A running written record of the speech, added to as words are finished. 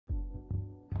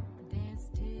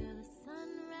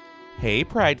Hey,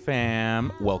 Pride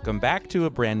fam. Welcome back to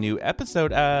a brand new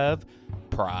episode of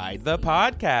Pride the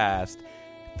Podcast,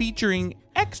 featuring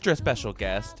extra special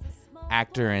guest,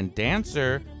 actor and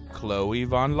dancer, Chloe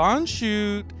von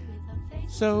Landschoot.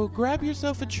 So grab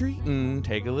yourself a treat and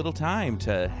take a little time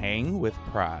to hang with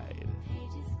Pride.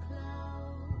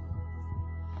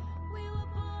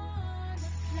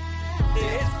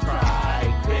 It's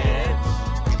Pride, bitch.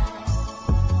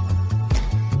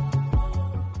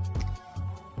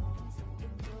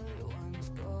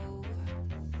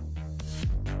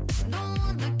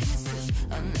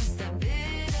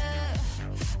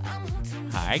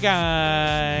 Hi,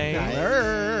 guys.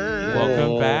 Hello.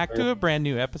 Welcome back to a brand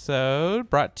new episode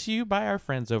brought to you by our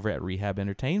friends over at Rehab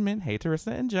Entertainment. Hey,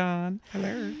 Teresa and John.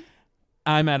 Hello.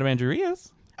 I'm Adam Andrew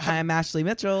Rios. I'm Ashley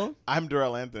Mitchell. I'm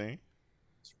Darrell Anthony.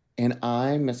 And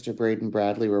I'm Mr. Braden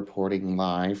Bradley reporting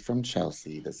live from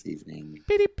Chelsea this evening.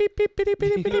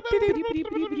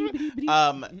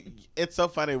 It's so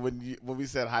funny when we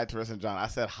said hi, Teresa and John. I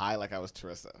said hi like I was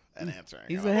Teresa and answering.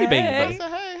 He I'm said, like, baby. I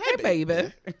said, hey,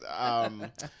 baby.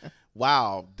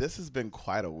 Wow, this has been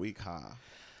quite a week, huh?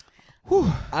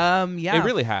 Yeah. It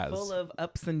really has. Full of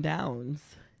ups and downs.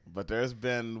 But there's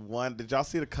been one. Did y'all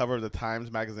see the cover of the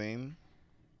Times magazine?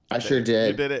 I sure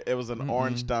did. You did it. It was an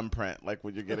orange thumbprint, like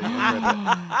when you're getting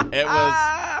it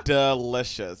was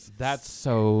delicious. That's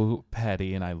so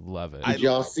petty, and I love it. Did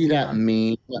y'all see that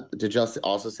meme? Did y'all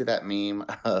also see that meme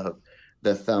of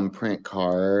the thumbprint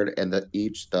card, and that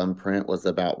each thumbprint was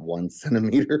about 1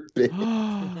 centimeter big?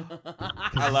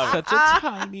 I love it. Such a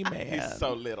tiny man. He's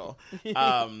so little.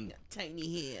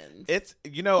 Tiny hands. It's,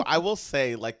 I will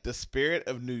say, like, the spirit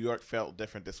of New York felt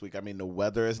different this week. I mean, the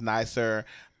weather is nicer.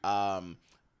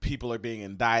 People are being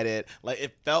indicted. Like,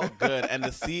 it felt good. and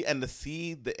to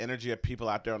see the energy of people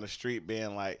out there on the street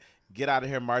being like, get out of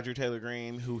here, Marjorie Taylor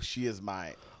Greene, she's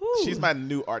my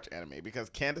new arch enemy,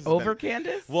 because Candace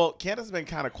Candace? Well, Candace has been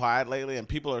kind of quiet lately, and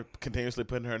people are continuously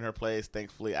putting her in her place.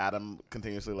 Thankfully, Adam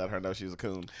continuously let her know she's a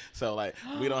coon. So, like,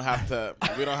 we don't have to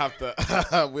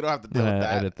deal with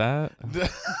that. Edit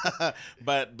that.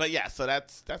 but yeah, so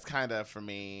that's kind of, for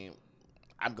me,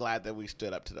 I'm glad that we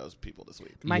stood up to those people this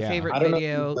week. My favorite I don't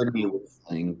video. know if you heard me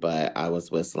whistling, but I was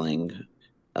whistling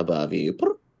above you.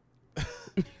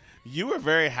 You were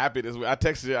very happy this week. I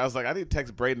texted you. I was like, I need to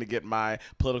text Braden to get my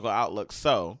political outlook.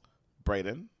 So,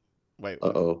 Braden, wait.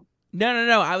 Uh-oh.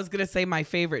 No. I was going to say my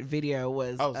favorite video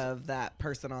was Oh. of that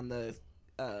person on the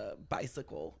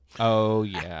bicycle. Oh,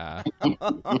 yeah. And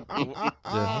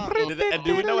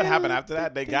do we know what happened after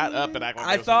that? They got up and acted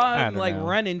like I saw I him don't like know.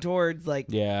 running towards like,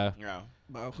 Yeah. Yeah.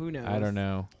 well, who knows? I don't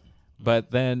know.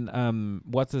 But then,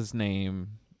 what's his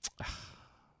name?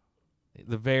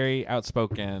 The very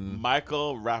outspoken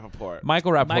Michael Rappaport.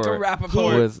 Michael Rappaport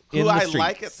was in Who the I streets.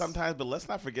 like it sometimes, but let's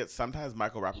not forget, sometimes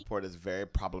Michael Rappaport is very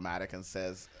problematic and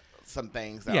says some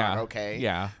things that aren't okay.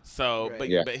 Yeah. So,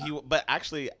 Right. but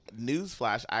actually,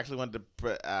 newsflash, I actually wanted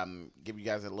to give you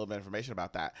guys a little bit of information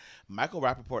about that. Michael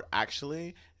Rappaport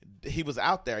actually, he was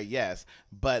out there, yes,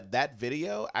 but that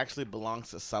video actually belongs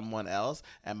to someone else,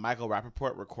 and Michael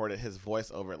Rappaport recorded his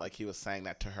voice over it, like he was saying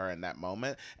that to her in that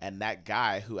moment, and that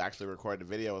guy who actually recorded the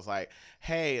video was like,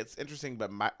 hey, it's interesting,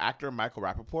 but my actor Michael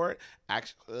Rappaport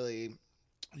actually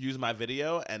use my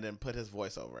video and then put his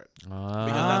voice over it,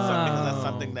 because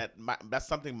that's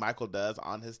something Michael does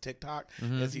on his TikTok.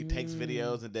 Is he takes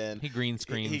videos and then He green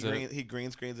screens it. he green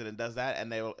screens it and does that,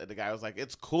 and the guy was like,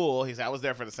 it's cool. He said, I was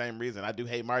there for the same reason. I do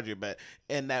hate Marjorie, but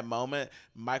in that moment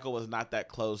Michael was not that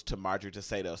close to Marjorie to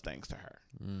say those things to her.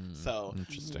 So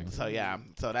Interesting. So yeah,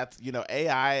 so that's,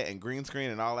 AI and green screen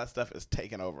and all that stuff is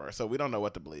taking over, so we don't know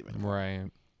what to believe in. Right.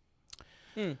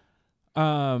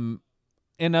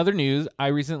 In other news, I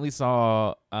recently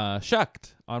saw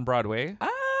Shucked on Broadway.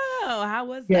 Oh, how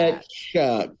was Get that?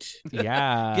 shucked.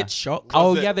 Yeah. Get shocked.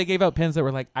 Oh, Was it- yeah, they gave out pins that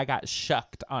were like, I got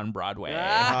shucked on Broadway.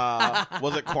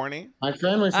 Was it corny? My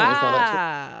friend recently saw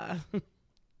that too.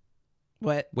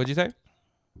 What? What'd you say?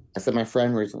 I said my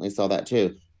friend recently saw that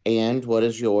too. And what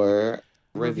is your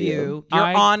review? Your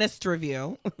I- honest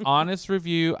review. Honest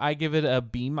review, I give it a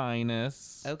B-.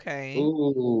 Okay.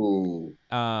 Ooh.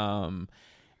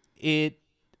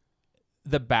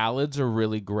 The ballads are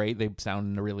really great. They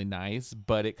sound really nice,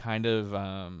 but it kind of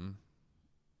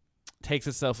takes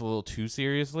itself a little too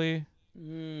seriously.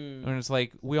 And it's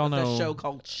like, we all know The show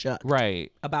called Shucked.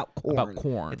 right About corn. about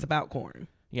corn. It's about corn.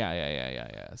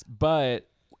 Yeah. But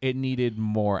it needed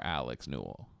more Alex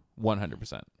Newell,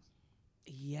 100%.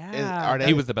 Yeah. Are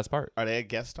He was the best part. Are they a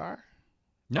guest star?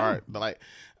 No. Or, but like,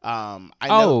 I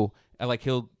know. Like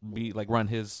he'll be like run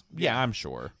his. Yeah, I'm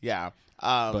sure. Yeah.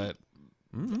 But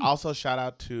Also, shout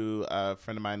out to a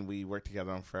friend of mine. We worked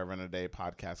together on Forever and a Day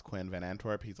podcast, Quinn Van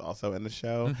Antwerp. He's also in the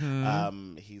show.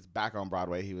 He's back on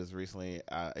Broadway. He was originally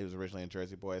in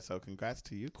Jersey Boy. So congrats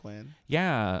to you, Quinn.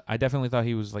 Yeah, I definitely thought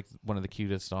he was like one of the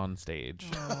cutest on stage.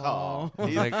 Oh,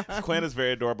 Quinn is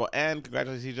very adorable. And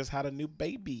congratulations, he just had a new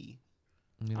baby.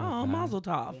 Oh, Mazel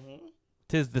Tov.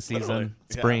 Tis the season, Literally.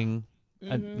 spring,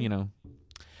 you know.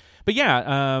 But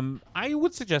yeah, I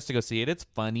would suggest to go see it. It's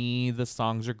funny. The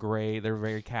songs are great. They're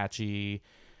very catchy.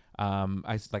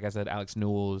 Like I said, Alex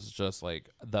Newell is just like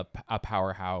a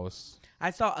powerhouse.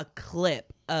 I saw a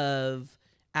clip of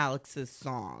Alex's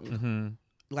song,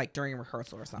 like during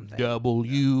rehearsal or something.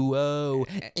 WOMAN.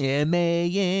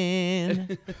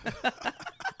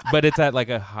 But it's at like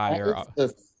a higher.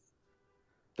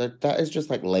 That is just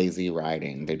like lazy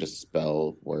writing. They just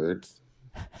spell words.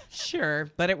 Sure,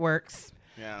 but it works.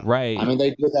 Yeah. Right. I mean,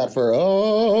 they do that for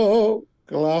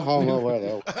Oklahoma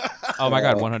weather. Oh my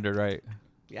God, 100, right?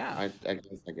 Yeah. I guess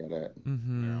I get it.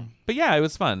 Yeah. But yeah, it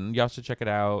was fun. Y'all should check it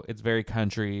out. It's very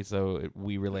country, so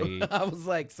we relate. I was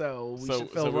like, so we should so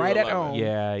feel we right will at love home.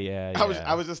 it. Yeah.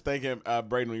 I was just thinking,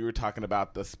 Braden, when you were talking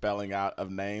about the spelling out of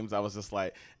names, I was just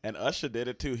like, and Usher did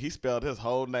it too. He spelled his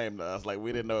whole name to us like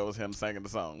we didn't know it was him singing the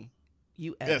song.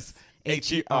 U.S.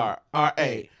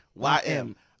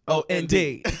 HERRAYMOND. I'm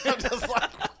just like,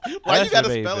 why Usher, you gotta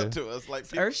baby. spell it to us? Like,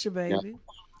 It's Ursha, baby.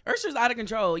 Ursha's out of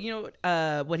control. You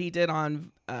know what he did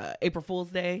on April Fool's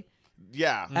Day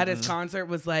yeah. at his concert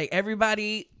was like,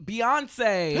 everybody,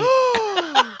 Beyonce.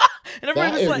 And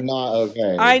everybody That was is like, not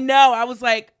okay. I know. I was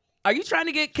like, are you trying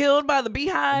to get killed by the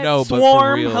beehive? No, but for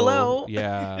Swarm? real, Hello?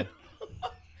 Yeah.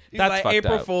 He's That's like, fucked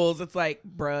April up. Fools. It's like,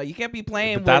 bruh, you can't be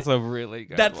playing But that's with... a really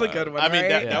good That's one. a good one, I mean,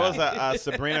 right? that was a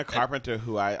Sabrina Carpenter,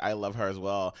 who I love her as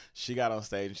well. She got on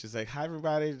stage and she's like, "Hi,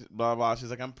 everybody," blah, blah. She's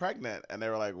like, "I'm pregnant." And they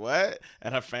were like, "What?"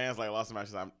 And her fans like lost their mind.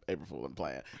 She's like, "I'm April Fool and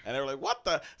playing." And they were like, "What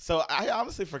the?" So I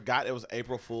honestly forgot it was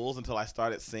April Fool's until I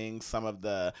started seeing some of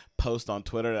the posts on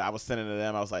Twitter that I was sending to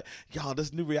them. I was like, "Y'all,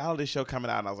 this new reality show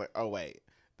coming out." And I was like, "Oh, wait.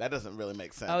 That doesn't really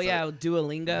make sense." Oh, yeah,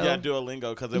 Duolingo. Yeah,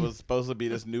 Duolingo, because it was supposed to be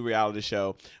this new reality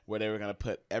show where they were going to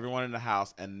put everyone in the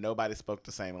house and nobody spoke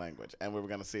the same language. And we were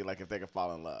going to see like if they could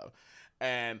fall in love.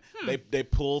 And they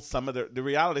pulled some of the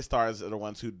reality stars are the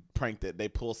ones who pranked it. They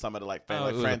pulled some of the like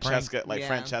Francesca,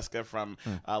 Francesca from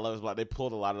Love Is Blind. They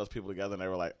pulled a lot of those people together and they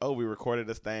were like, "Oh, we recorded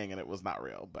this thing and it was not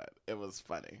real, but it was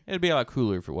funny." It'd be a lot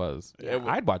cooler if it was.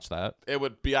 I'd watch that. It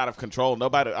would be out of control.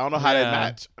 Nobody, I don't know how they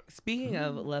match. Speaking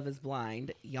of Love Is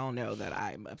Blind, y'all know that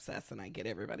I'm obsessed and I get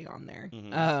everybody on there.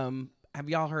 Have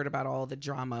y'all heard about all the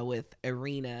drama with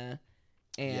Irina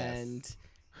and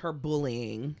her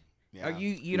bullying? Yeah. Are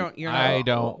you're not? I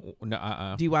don't.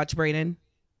 No, Do you watch Brayden?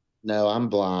 No, I'm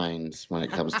blind when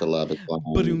it comes to Love Is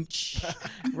Blind.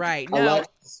 Right. No, Alexa,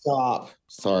 stop.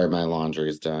 Sorry, my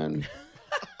laundry's done.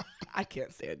 I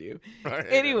can't stand you.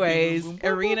 Anyways,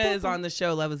 Irina is on the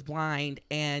show Love Is Blind,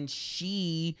 and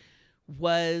she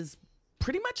was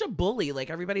pretty much a bully.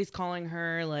 Like, everybody's calling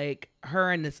her, like,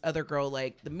 her and this other girl,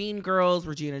 like, the Mean Girls,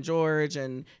 Regina George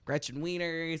and Gretchen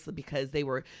Wieners, because they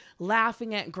were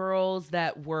laughing at girls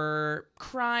that were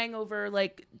crying over,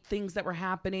 like, things that were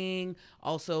happening.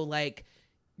 Also, like,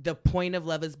 the point of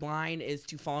Love Is Blind is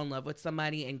to fall in love with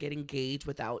somebody and get engaged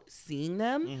without seeing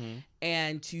them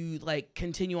and to, like,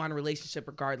 continue on a relationship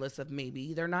regardless of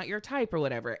maybe they're not your type or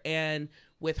whatever. And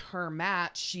with her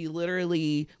match, she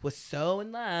literally was so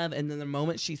in love, and then the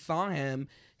moment she saw him,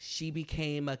 she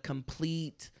became a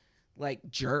complete,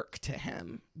 like, jerk to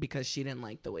him because she didn't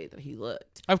like the way that he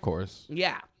looked. Of course.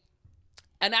 Yeah.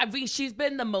 And I mean, she's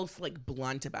been the most, like,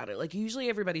 blunt about it. Like, usually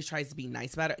everybody tries to be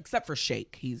nice about it, except for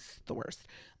Shake. He's the worst.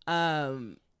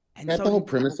 And That's so, the whole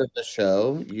premise of the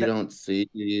show. You don't see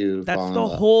you. that's fall in the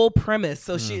love. whole premise.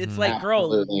 So it's like, girl,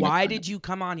 Absolutely. why did you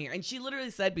come on here? And she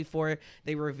literally said before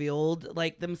they revealed,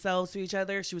 like, themselves to each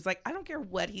other, she was like, I don't care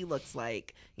what he looks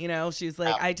like. You know, she's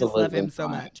like, I just love him so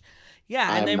Absolutely much. Yeah,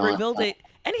 and I'm they not- revealed it.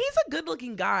 And he's a good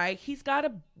looking guy. He's got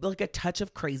a touch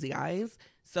of crazy eyes.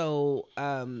 So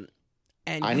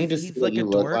and I need to see he's what like you a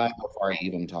look dork. like before I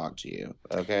even talk to you.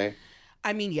 Okay,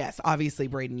 I mean, yes, obviously,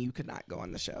 Brayden, you could not go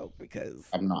on the show because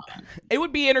I'm not. it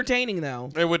would be entertaining,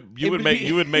 though. You would make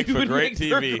for great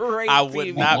TV.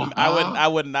 I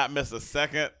would not miss a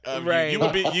second of Right.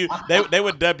 you. They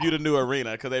would dub you the new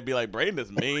Arena because they'd be like, Braden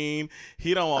is mean.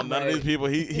 He don't want none of these people.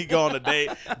 He go on a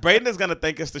date. Braden is gonna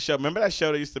think it's the show. Remember that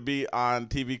show that used to be on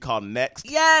TV called Next?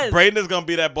 Yes. Braden is gonna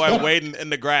be that boy waiting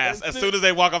in the grass as soon as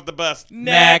they walk off the bus.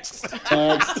 Next.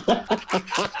 Next.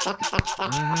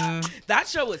 That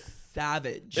show was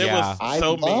savage. It Yeah. was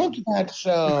so I mean. loved that Of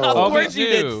show. Oh, me course you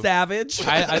too. did, savage.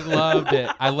 I loved it.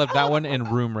 I loved that one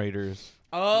in Room Raiders.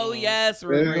 Oh, yes,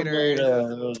 Room Raiders.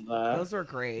 Raiders. Those were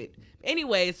great.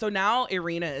 Anyway, so now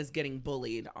Irina is getting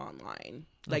bullied online,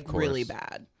 like really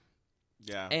bad.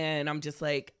 Yeah. And I'm just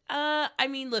like, I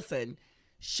mean, listen,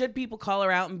 should people call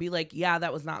her out and be like, yeah,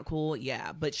 that was not cool?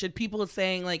 Yeah. But should people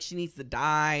saying like she needs to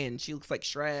die and she looks like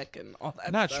Shrek and all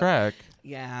that Not stuff? Shrek.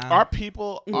 Yeah. Are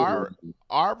people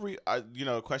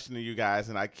question to you guys,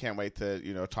 and I can't wait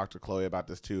to talk to Chloe about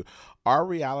this too. Are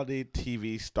reality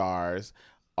TV stars,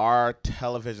 are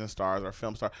television stars, or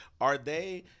film stars,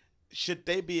 should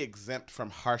they be exempt from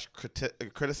harsh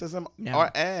criticism? No.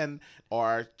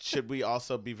 Or should we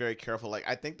also be very careful? Like,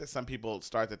 I think that some people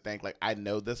start to think, like, I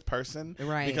know this person.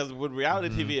 Right. Because with reality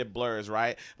TV, it blurs,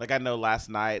 right? Like, I know last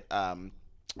night,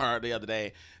 or the other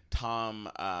day, Tom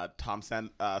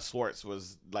Swartz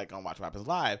was like on Watch What Happens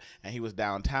Live, and he was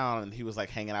downtown, and he was like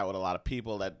hanging out with a lot of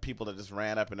people that just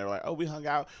ran up, and they were like, oh, we hung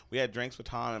out, we had drinks with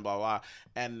Tom, and blah, blah.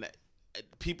 And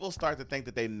people start to think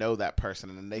that they know that person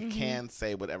and they can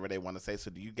say whatever they want to say. So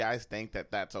do you guys think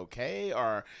that that's okay,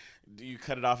 or do you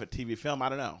cut it off at TV film? I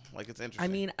don't know. Like, it's interesting.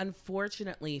 I mean,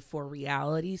 unfortunately for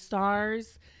reality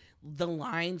stars, the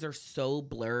lines are so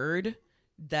blurred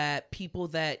that people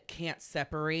that can't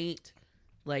separate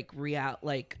like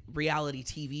reality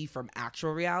TV from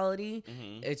actual reality,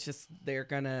 it's just they're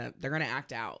gonna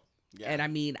act out. Yeah. And I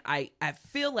mean, I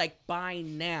feel like by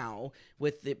now,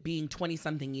 with it being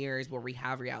 20-something years where we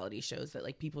have reality shows, that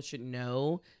like people should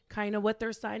know kind of what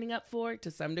they're signing up for to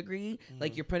some degree.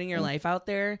 Like, you're putting your life out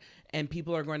there, and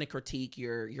people are going to critique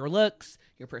your looks,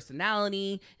 your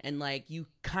personality, and like you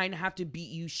kind of have to be.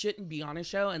 You shouldn't be on a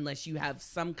show unless you have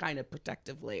some kind of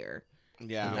protective layer.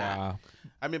 Yeah.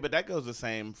 I mean, but that goes the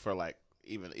same for like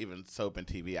even soap and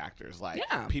TV actors. Like,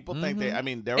 people think they. I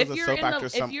mean, there was a soap actor.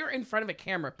 If you're in front of a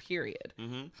camera, period.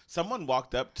 Someone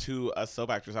walked up to a soap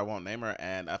actress, I won't name her,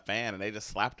 and a fan, and they just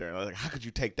slapped her. And I was like, "How could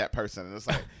you take that person?" And it's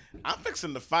like, I'm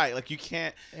fixing the fight. Like, you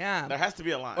can't. Yeah. There has to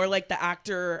be a line. Or like the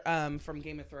actor from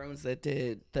Game of Thrones that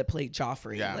played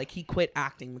Joffrey. Yeah. Like, he quit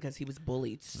acting because he was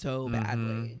bullied so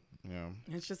badly. Yeah.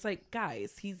 And it's just like,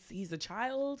 guys, he's a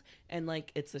child, and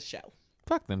like, it's a show.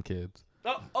 Fuck them kids.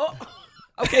 Oh.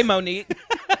 Okay, Monique.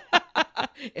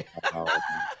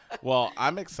 Well,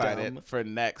 I'm excited for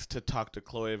next to talk to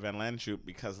Chloe Van Landschoot,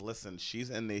 because listen, she's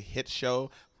in the hit show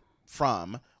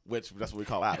From, which that's what we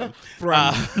call Adam.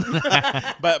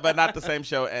 But not the same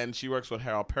show. And she works with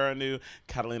Harold Perrineau,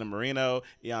 Catalina Marino,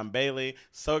 Ian Bailey.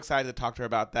 So excited to talk to her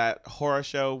about that horror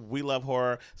show. We love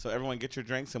horror. So everyone get your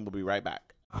drinks, and we'll be right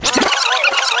back.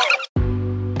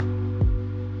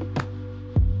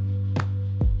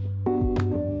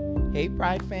 Hey,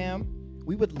 Pride fam.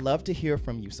 We would love to hear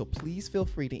from you, so please feel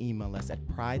free to email us at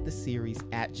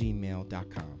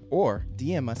pridetheseries@gmail.com or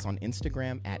DM us on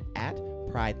Instagram at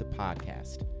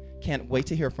 @pridethepodcast. Can't wait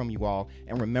to hear from you all,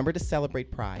 and remember to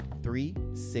celebrate Pride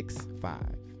 365.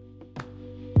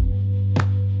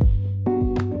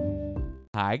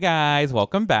 Hi, guys.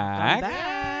 Welcome back.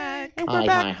 Hi.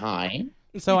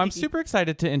 So I'm super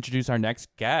excited to introduce our next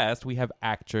guest. We have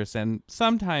actress and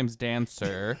sometimes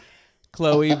dancer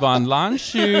Chloe Van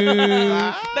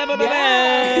Landschoot.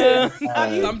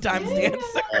 Sometimes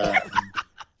dancer.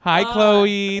 Hi,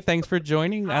 Chloe. Thanks for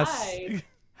joining us. Hi.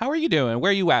 How are you doing?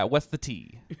 Where are you at? What's the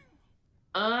tea?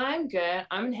 I'm good.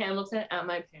 I'm in Hamilton at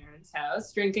my parents'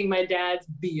 house drinking my dad's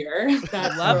beer.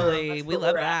 That's lovely. We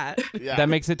love that. Yeah. That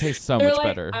makes it taste so They're much like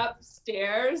better.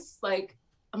 Upstairs, like,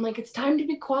 I'm like, it's time to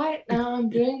be quiet now. I'm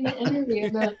doing the interview.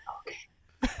 And they're like, okay.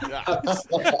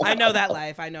 I know that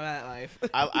life. I I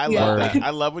love that.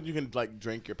 I love when you can like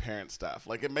drink your parents' stuff.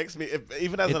 Like, it makes me,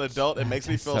 even as an adult, it makes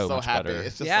me feel so happy. Better.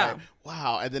 It's just like,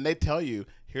 wow. And then they tell you,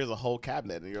 here's a whole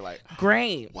cabinet, and you're like,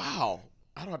 great. Wow.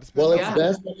 I don't have to spend. Well, it's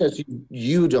best because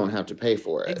you don't have to pay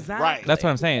for it. Exactly. Right. That's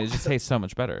what I'm saying. It just tastes so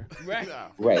much better. Right. Yeah.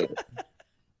 Right.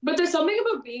 But there's something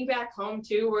about being back home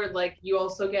too, where like you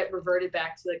also get reverted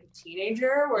back to like a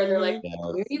teenager, where they're like,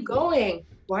 "Where are you going?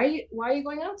 Why are you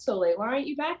going out so late? Why aren't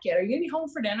you back yet? Are you gonna be home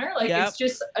for dinner?" Like, It's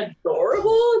just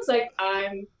adorable. It's like,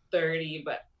 I'm 30,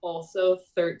 but also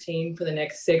 13 for the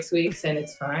next 6 weeks, and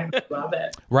it's fine. Love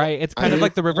it. Right. It's kind of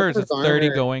like the reverse. It's 30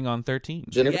 going on 13.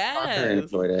 Jennifer Parker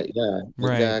enjoyed it. Yeah.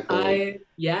 Right. Exactly.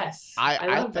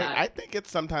 I think it's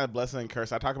sometimes a blessing and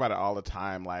curse. I talk about it all the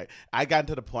time. Like, I got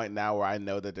to the point now where I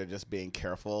know that they're just being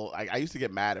careful. I used to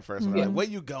get mad at first when they're like, "Where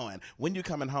you going? When you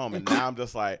coming home?" And now I'm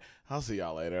just like, "I'll see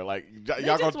y'all later." Like,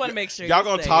 y'all just want to make sure y'all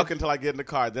gonna talk until I get in the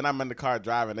car. Then I'm in the car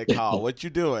driving. They call, "What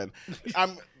you doing?"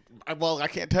 Well, I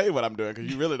can't tell you what I'm doing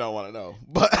because you really don't want to know.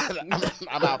 But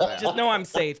I'm out there. Just know I'm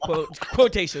safe.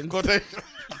 Quotations.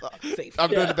 Safe. I'm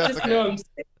doing the best I Just can. know I'm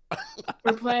safe.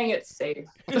 We're playing it safe.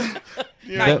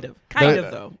 Kind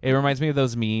of though. It reminds me of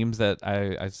those memes that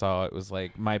I saw. It was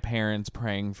like my parents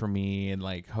praying for me and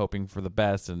like hoping for the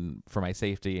best and for my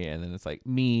safety, and then it's like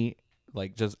me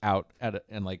like just out at a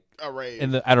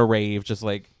rave. at a rave, just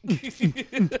like Jesus.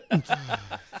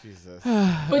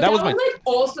 But that would like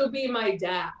also be my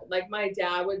dad. Like my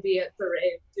dad would be at the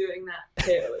rave doing that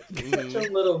too. Like, such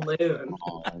a little loon.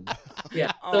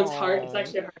 Yeah. So it's hard. It's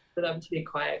actually hard for them to be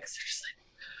quiet because they're just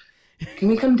like, can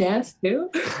we come dance too?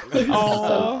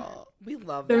 Oh, we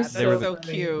love that. They're so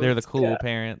cute. They're the cool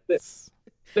parents.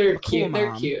 They're cute. Cool,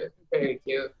 they're cute. Very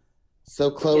cute.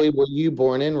 So Chloe, were you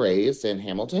born and raised in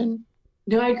Hamilton?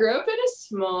 No, I grew up in a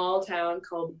small town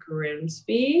called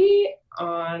Grimsby,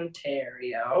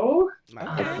 Ontario,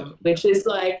 which is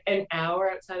like an hour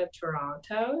outside of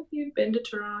Toronto. If you've been to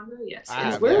Toronto, yes.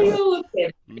 Where are you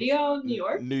located? Are you all New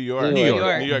York? New York.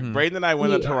 Mm-hmm. Braden and I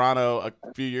went to Toronto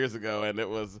a few years ago, and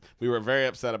we were very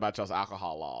upset about y'all's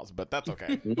alcohol laws, but that's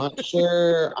okay. I'm not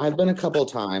sure. I've been a couple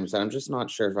times, and I'm just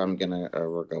not sure if I'm gonna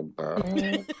ever go back.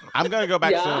 I'm gonna go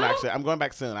back soon. Actually, I'm going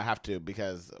back soon. I have to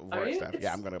because of work stuff.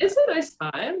 Yeah, I'm gonna. It's a nice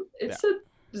time. It's a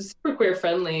super queer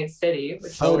friendly city.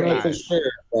 Which so nice. For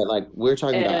sure. But like we're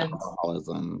talking about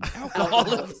alcoholism.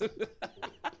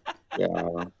 Yeah.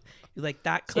 You're like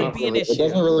that could be an issue.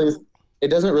 It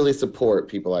doesn't really support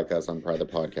people like us on Pride the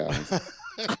Podcast.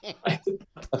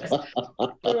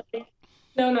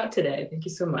 No, not today. Thank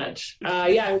you so much.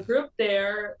 I grew up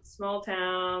there, small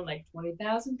town, like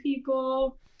 20,000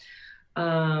 people.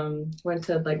 Went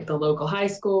to like the local high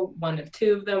school, one of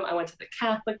two of them. I went to the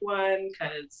Catholic one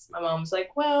because my mom was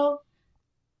like, well,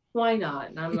 why not?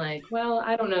 And I'm like, well,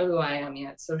 I don't know who I am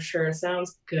yet, so sure,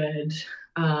 sounds good.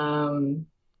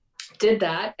 Did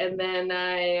that, and then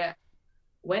I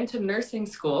went to nursing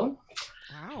school.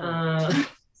 Wow.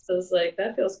 So I was like,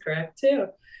 that feels correct too.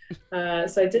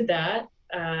 So I did that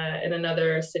in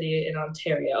another city in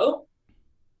Ontario,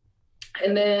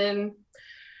 and then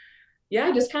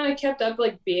I just kind of kept up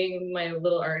like being my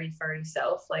little arty farty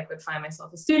self, like would find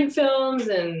myself in student films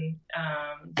and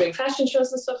doing fashion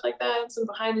shows and stuff like that, some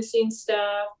behind the scenes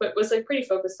stuff, but was like pretty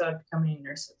focused on becoming a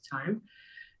nurse at the time.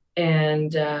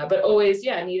 And but always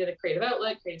needed a creative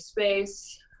outlet, creative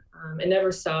space, and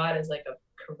never saw it as like a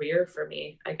career for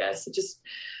me. I guess it just,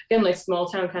 again, like small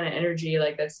town kind of energy,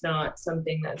 like that's not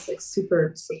something that's like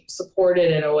super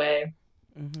supported in a way,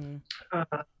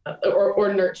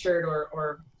 or nurtured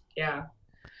or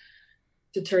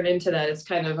to turn into that. It's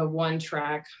kind of a one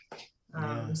track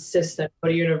system. Go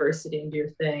to university and do your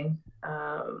thing.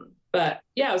 But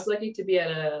I was lucky to be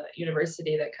at a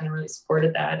university that kind of really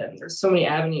supported that. And there's so many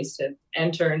avenues to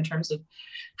enter in terms of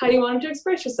how you wanted to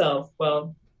express yourself.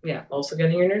 Well, also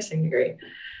getting your nursing degree.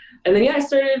 And then I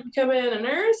started becoming a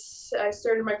nurse. I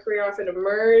started my career off at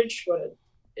Emerge.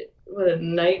 What a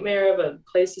nightmare of a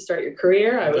place to start your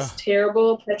career. I was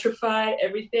terrible, petrified,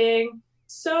 everything.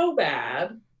 So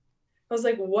bad. I was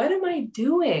like, what am I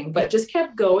doing? But just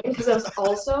kept going because I was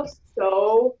also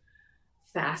so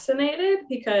fascinated,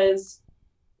 because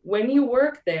when you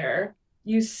work there,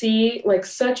 you see like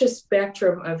such a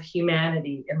spectrum of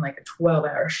humanity in like a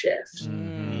 12-hour shift.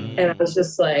 And I was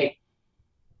just like,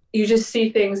 you just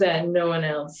see things that no one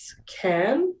else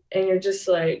can. And you're just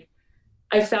like,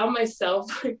 I found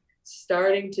myself like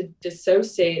starting to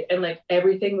dissociate, and like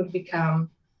everything would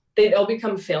they'd all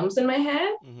become films in my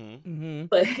head. And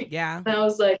I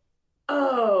was like,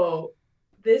 oh,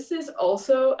 this is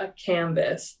also a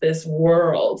canvas, this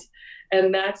world.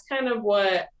 And that's kind of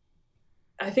what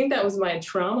I think that was my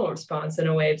trauma response in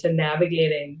a way to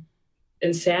navigating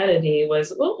insanity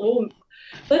was, well,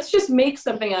 let's just make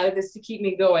something out of this to keep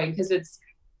me going, because it's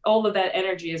all of that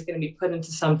energy is going to be put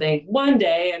into something one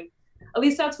day. And at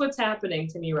least that's what's happening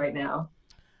to me right now.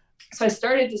 So I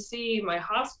started to see my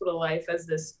hospital life as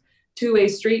this two-way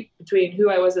street between who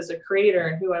I was as a creator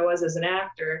and who I was as an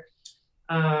actor.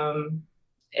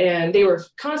 And they were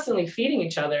constantly feeding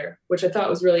each other, which I thought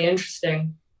was really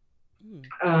interesting.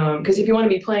 Because if you want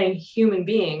to be playing human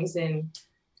beings in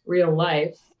real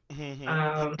life,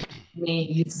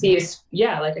 you see,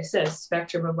 like I said, a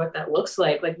spectrum of what that looks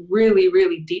like really,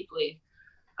 really deeply.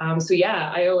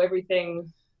 I owe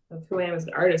everything of who I am as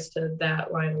an artist to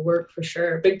that line of work for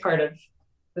sure. A big part of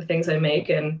the things I make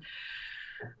and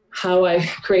how I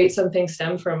create something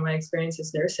stem from my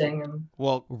experiences nursing. And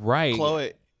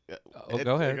Chloe.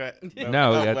 Go ahead.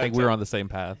 No, I think we were on the same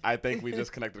path. I think we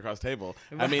just connected across the table.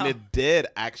 Wow. I mean, it did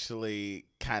actually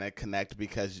kind of connect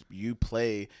because you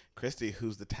play Christy,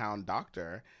 who's the town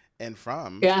doctor and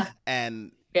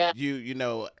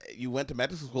you went to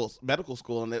medical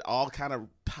school, and it all kind of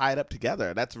tied up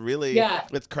together. That's really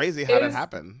it's crazy how that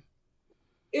happened.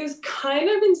 it was kind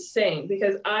of insane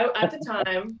because at the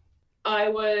time I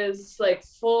was like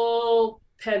full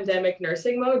pandemic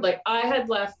nursing mode. Like I had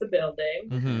left the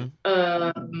building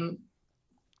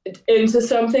into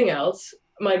something else.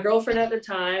 My girlfriend at the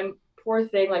time, poor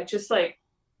thing, like just like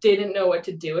didn't know what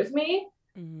to do with me,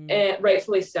 and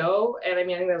rightfully so. And I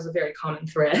mean, I think that was a very common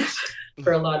thread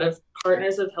for a lot of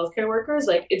partners of healthcare workers.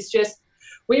 Like it's just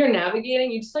when you're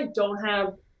navigating, you just like don't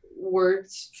have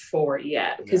words for it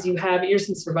yet because you're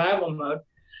in survival mode.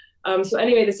 So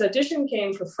anyway, this audition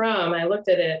came for From. I looked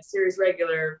at it, series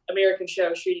regular, American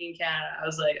show, shooting in Canada. I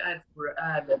was like,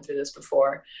 I've been through this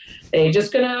before. They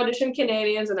just gonna audition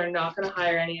Canadians and they're not gonna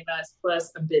hire any of us.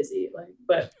 Plus, I'm busy. Like,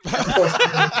 but of course.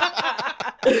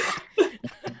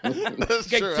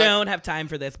 Don't have time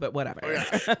for this, but whatever.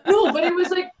 No, but it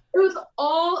was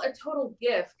all a total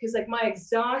gift because like my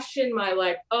exhaustion,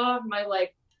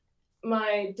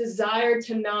 my desire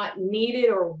to not need it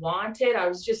or want it, I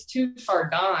was just too far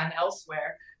gone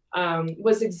elsewhere,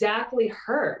 was exactly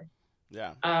her.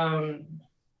 Yeah.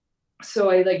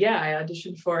 So I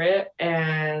auditioned for it,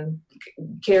 and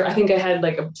I think I had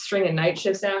like a string of night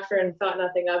shifts after and thought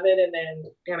nothing of it. And then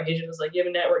my agent was like, you have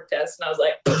a network test. And I was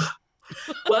like,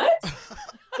 what?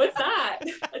 What's that?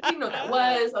 I didn't know what that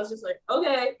was. I was just like,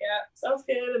 okay, yeah, sounds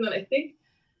good. And then I think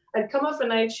I'd come off a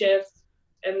night shift,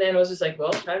 and then I was just like,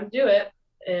 well, time to do it,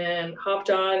 and hopped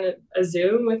on a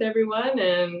Zoom with everyone,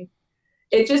 and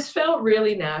it just felt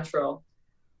really natural.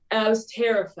 I was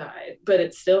terrified, but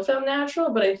it still felt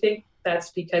natural. But I think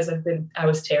that's because I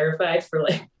was terrified for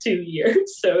like 2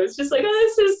 years. So it's just like,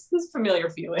 oh, this is familiar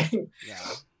feeling.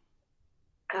 Yeah.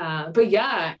 But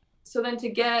yeah, so then to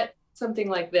get something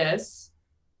like this,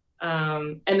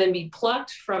 and then be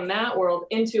plucked from that world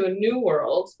into a new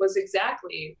world was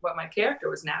exactly what my character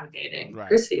was navigating. Right.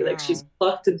 Christy, like she's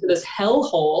plucked into this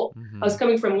hellhole. I was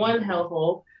coming from one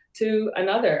hellhole to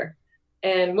another.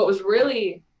 And what was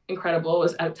really incredible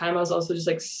was at the time I was also just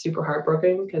like super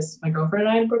heartbroken because my girlfriend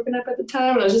and I had broken up at the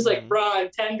time. And I was just like raw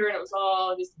and tender, and it was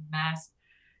all just a mess.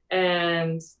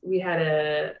 And we had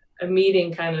a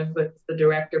meeting kind of with the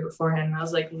director beforehand. And I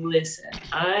was like, listen,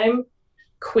 I'm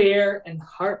queer and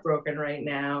heartbroken right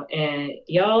now, and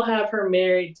y'all have her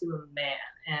married to a man,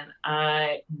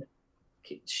 and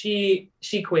she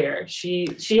queer, she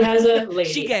has a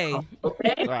lady, she gay,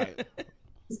 okay, right?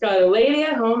 She's got a lady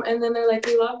at home, and then they're like,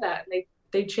 we love that, and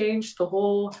they changed her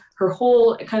whole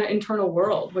kind of internal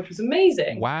world, which was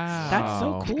amazing. Wow, that's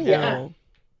so cool.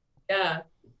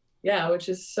 Yeah, which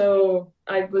is so,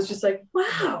 I was just like,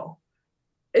 wow.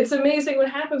 It's amazing what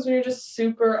happens when you're just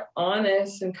super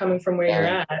honest and coming from where you're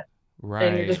at. Right.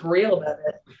 And you're just real about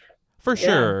it. For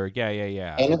sure.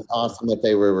 Yeah. And it's awesome that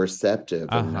they were receptive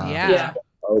and not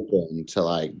open to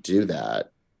like do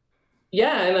that.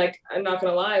 Yeah, and like I'm not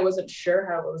gonna lie, I wasn't sure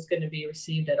how it was gonna be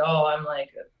received at all. I'm like,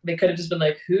 they could have just been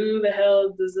like, who the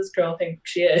hell does this girl think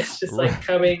she is? Just like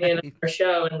coming in our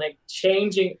show and like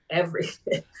changing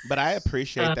everything. But I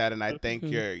appreciate that, and I think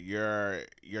your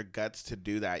guts to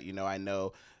do that. You know, I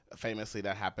know famously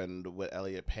that happened with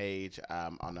Elliot Page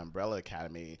on Umbrella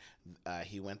Academy.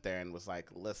 He went there and was like,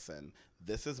 listen,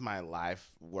 this is my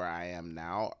life where I am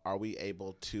now. Are we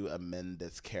able to amend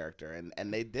this character?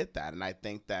 And they did that. And I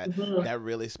think that that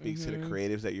really speaks to the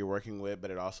creatives that you're working with,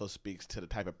 but it also speaks to the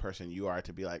type of person you are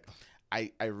to be like, I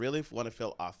really want to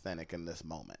feel authentic in this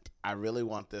moment. I really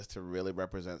want this to really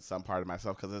represent some part of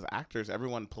myself, because as actors,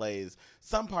 everyone plays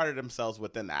some part of themselves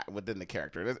within the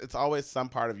character. It's always some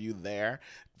part of you there,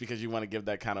 because you want to give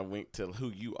that kind of wink to who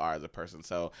you are as a person.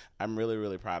 So I'm really,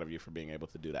 really proud of you for being able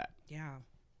to do that. Yeah.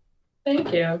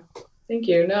 Thank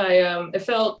you. No, I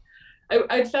felt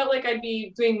like I'd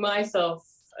be doing myself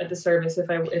a disservice if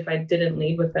I didn't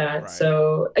lead with that. Right.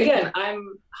 So again,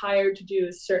 I'm hired to do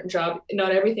a certain job.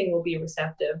 Not everything will be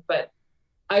receptive, but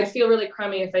I'd feel really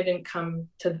crummy if I didn't come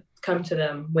to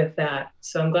them with that.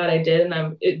 So I'm glad I did,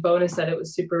 and bonus that it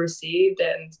was super received,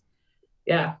 and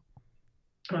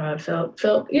felt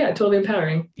totally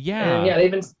empowering. Yeah,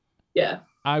 and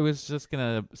I was just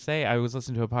gonna say, I was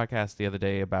listening to a podcast the other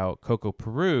day about Coco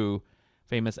Peru,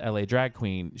 famous LA drag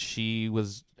queen. She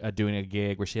was doing a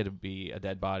gig where she had to be a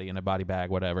dead body in a body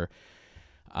bag, whatever.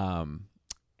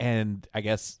 And I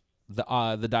guess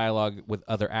the dialogue with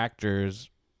other actors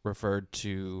referred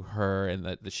to her and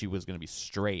that she was going to be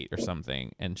straight or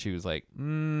something. And she was like,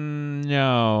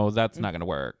 no, that's not going to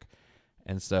work.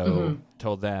 And so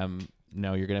told them,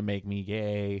 no, you're going to make me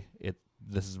gay.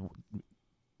 This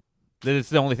is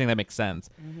the only thing that makes sense.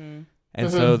 And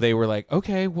so they were like,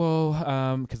 okay,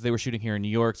 well, because they were shooting here in New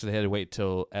York, so they had to wait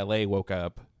till LA woke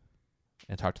up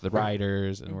and talk to the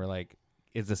writers, and we're like,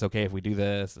 is this okay if we do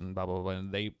this? And blah, blah, blah.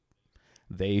 And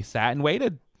they sat and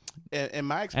waited. In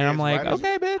my experience, And I'm like, writers-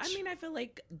 okay, bitch. I mean, I feel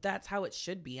like that's how it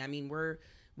should be. I mean,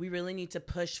 we really need to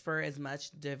push for as much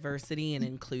diversity and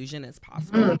inclusion as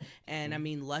possible. And I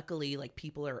mean, luckily, like,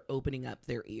 people are opening up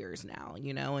their ears now,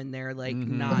 you know, and they're like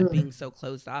not being so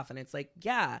closed off. And it's like,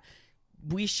 yeah,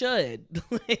 we should.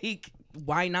 Like,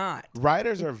 why not?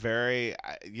 Writers are very,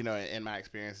 in my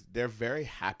experience, they're very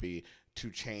happy to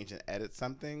change and edit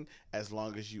something as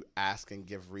long as you ask and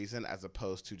give reason, as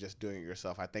opposed to just doing it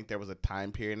yourself. I think there was a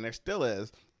time period, and there still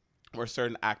is, where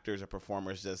certain actors or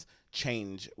performers just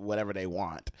change whatever they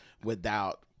want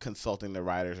without consulting the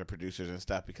writers or producers and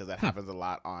stuff, because that happens a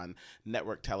lot on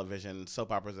network television,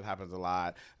 soap operas. It happens a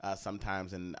lot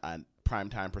sometimes in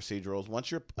primetime procedurals.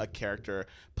 Once you're a character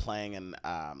playing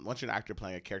once you're an actor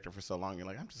playing a character for so long, you're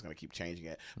like, I'm just going to keep changing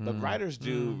it. But writers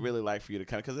do really like for you to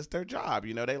come, because it's their job.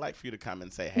 You know, they like for you to come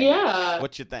and say, hey,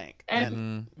 what you think?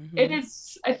 And it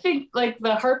is, I think, like,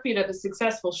 the heartbeat of a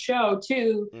successful show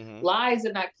too lies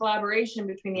in that collaboration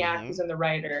between the actors and the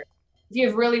writer. If you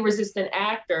have really resistant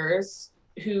actors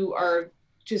who are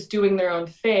just doing their own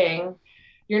thing,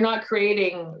 you're not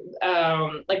creating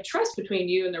like trust between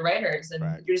you and the writers, and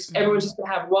you're just everyone's just gonna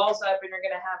have walls up, and you're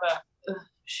gonna have a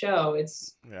show.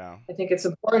 I think it's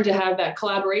important to have that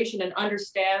collaboration and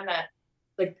understand that,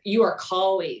 like, you are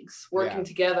colleagues working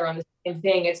together on the same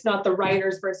thing. It's not the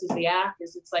writers versus the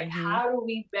actors. It's like, how do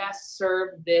we best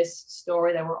serve this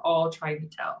story that we're all trying to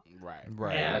tell? Right.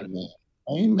 And,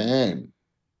 Amen.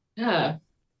 yeah,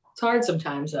 it's hard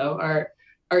sometimes though.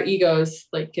 Our egos,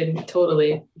 like, can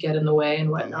totally get in the way and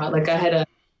whatnot. Like, I had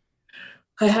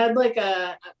like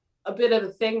a bit of a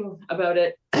thing about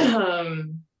it.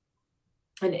 And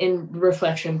in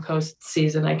reflection post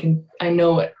season, I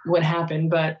know what happened,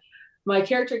 but my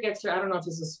character gets her, I don't know if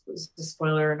this is a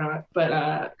spoiler or not,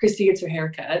 but Christy gets her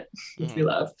hair cut, which we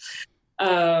love.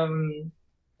 And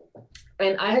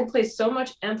I had placed so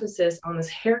much emphasis on this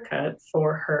haircut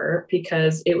for her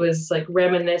because it was like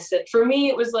reminiscent. For me,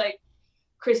 it was like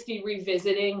Christy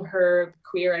revisiting her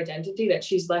queer identity that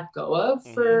she's let go of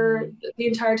for the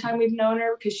entire time we've known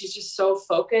her, because she's just so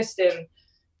focused in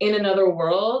another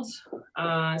world,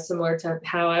 similar to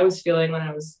how I was feeling when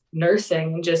I was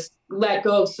nursing, and just let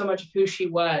go of so much of who she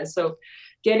was. So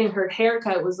getting her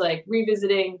haircut was like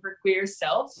revisiting her queer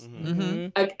self,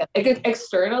 like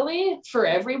externally for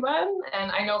everyone.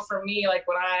 And I know for me, like,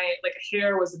 when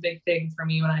hair was a big thing for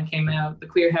me when I came out. The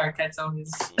queer haircut's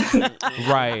always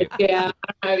right. Yeah.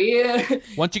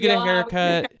 Once you get a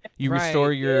haircut, you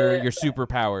restore your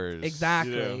superpowers.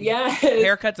 Exactly. Yeah.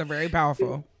 Haircuts are very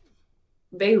powerful.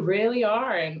 They really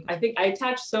are. And I think I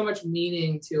attached so much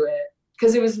meaning to it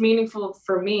because it was meaningful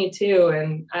for me too.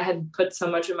 And I had put so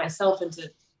much of myself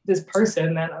into this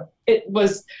person that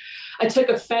I took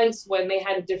offense when they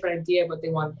had a different idea of what they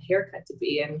wanted the haircut to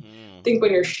be. And I think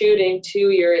when you're shooting too,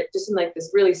 you're just in like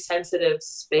this really sensitive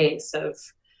space of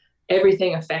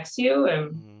everything affects you.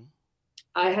 And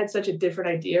I had such a different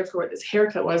idea for what this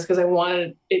haircut was, because I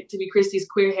wanted it to be Christy's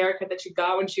queer haircut that she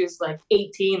got when she was like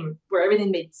 18, where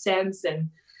everything made sense.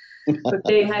 But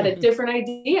they had a different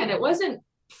idea, and it wasn't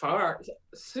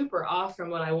super off from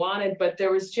what I wanted, but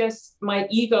there was just, my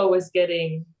ego was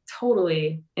getting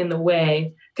totally in the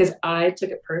way because I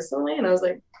took it personally. And I was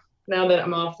like, now that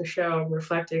I'm off the show,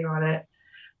 reflecting on it,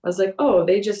 I was like, oh,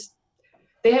 they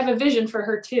have a vision for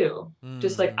her too.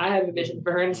 Just like I have a vision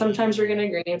for her. And sometimes we're going to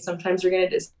agree and sometimes we're going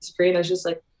to disagree. And there's just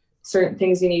like certain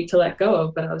things you need to let go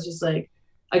of. But I was just like,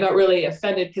 I got really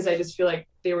offended because I just feel like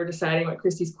they were deciding what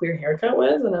Christy's queer haircut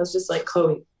was. And I was just like,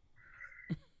 Chloe,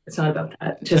 it's not about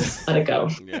that. Just let it go.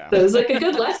 Yeah. So it was like a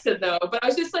good lesson though. But I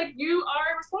was just like, you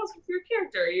are responsible for your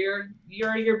character.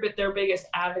 You're their biggest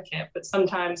advocate. But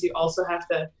sometimes you also have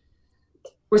to,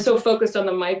 we're so focused on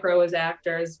the micro as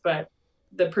actors, but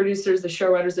the producers, the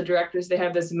showrunners, the directors, they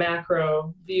have this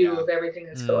macro view of everything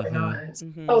that's going on. It's,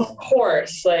 of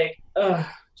course, like,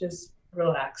 just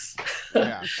relax.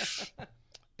 Yeah.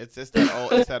 It's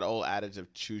that old adage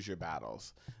of choose your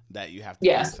battles that you have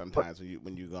to do sometimes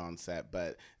when you go on set.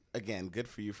 But again, good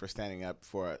for you for standing up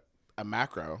for a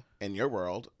macro in your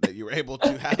world that you were able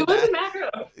to have. It was a macro.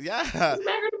 Yeah. It was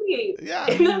macro to me.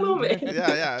 Yeah. In that moment.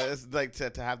 Yeah. It's like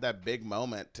to have that big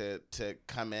moment to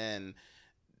come in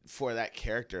for that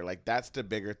character. Like, that's the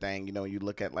bigger thing. You know, you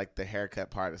look at like the haircut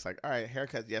part, it's like, all right,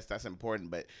 haircut, yes, that's important,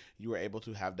 but you were able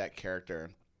to have that character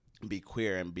be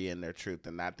queer and be in their truth,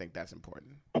 and I think that's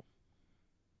important.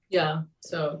 Yeah,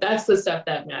 so that's the stuff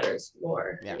that matters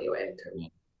more anyway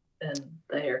than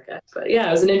the haircut. But yeah,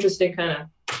 it was an interesting kind of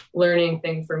learning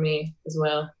thing for me as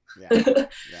well.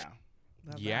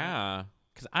 Yeah,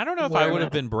 because I don't know if I would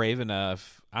have been brave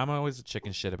enough. I'm always a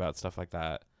chicken shit about stuff like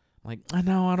that. Like, I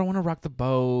know I don't want to rock the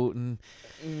boat, and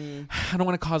I don't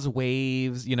want to cause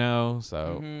waves,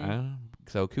 So,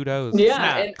 so kudos.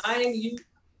 Yeah, and Snaps.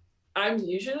 I'm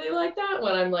usually like that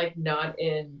when I'm like not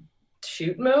in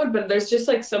shoot mode, but there's just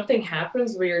like something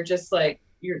happens where you're just like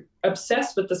you're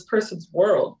obsessed with this person's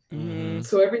world.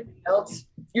 So everything else,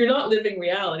 you're not living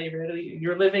reality really.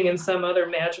 You're living in some other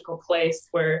magical place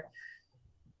where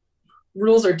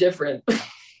rules are different.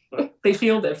 They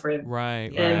feel different.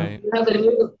 Right. And you have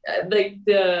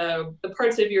the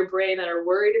parts of your brain that are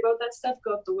worried about that stuff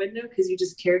go out the window because you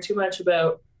just care too much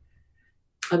about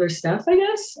other stuff, I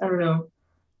guess. I don't know.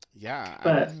 Yeah.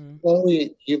 But well,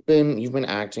 you've been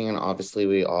acting, and obviously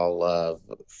we all love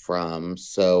From.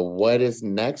 So what is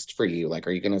next for you? Like,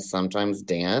 are you gonna sometimes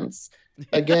dance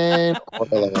again? Or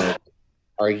like,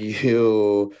 are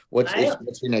you what's your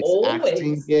next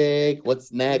acting gig?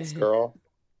 What's next, girl?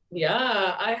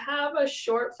 Yeah, I have a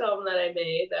short film that I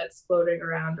made that's floating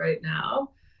around right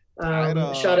now.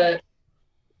 Shot at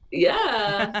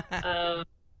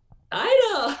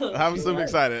Idol. I'm super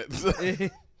excited.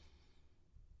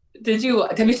 Have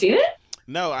you seen it?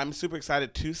 No, I'm super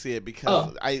excited to see it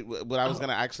because what I was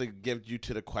gonna actually give you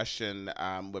to the question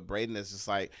with Braden is just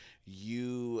like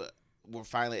you were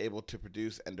finally able to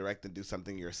produce and direct and do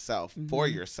something yourself for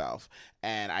yourself,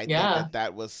 and I think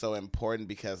that was so important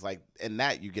because like in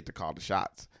that you get to call the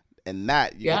shots, and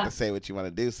that you get to say what you want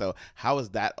to do. So how was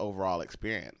that overall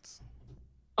experience?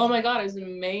 Oh my God, it was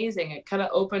amazing. It kind of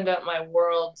opened up my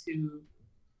world to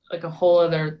like a whole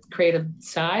other creative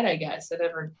side, I guess. I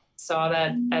never saw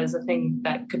that as a thing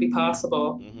that could be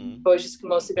possible. But it's just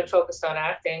mostly been focused on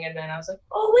acting. And then I was like,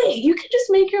 oh wait, you can just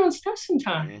make your own stuff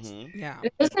sometimes. Yeah.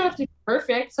 It doesn't have to be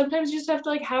perfect. Sometimes you just have to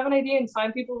like have an idea and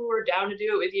find people who are down to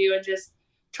do it with you and just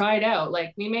try it out.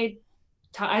 Like I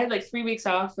had like 3 weeks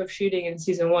off of shooting in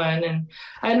season 1, and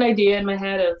I had an idea in my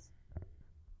head of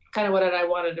kind of what I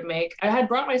wanted to make. I had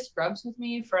brought my scrubs with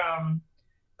me from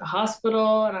the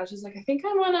hospital, and I was just like, I think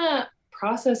I want to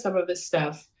process some of this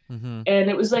stuff. And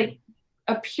it was like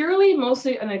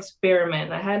mostly an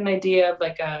experiment. I had an idea of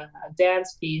like a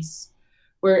dance piece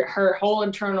where her whole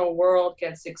internal world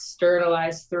gets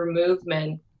externalized through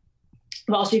movement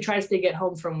while she tries to get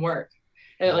home from work.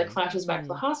 And it like flashes back to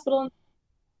the hospital.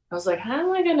 I was like, how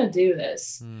am I going to do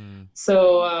this?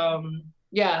 So,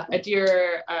 a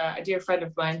dear friend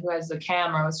of mine who has a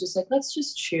camera was just like, let's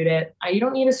just shoot it. You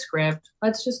don't need a script.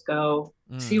 Let's just go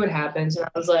see what happens. And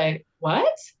I was like,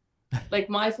 what? Like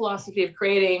my philosophy of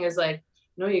creating is like,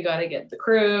 no, you got to get the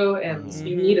crew and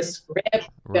you need a script.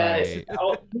 Right.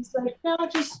 He's like, no,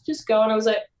 just go. And I was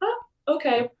like, oh,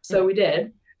 okay. So we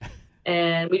did.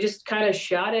 And we just kind of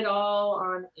shot it all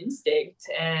on instinct.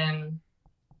 And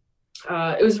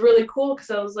it was really cool because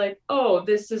I was like, oh,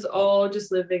 this is all just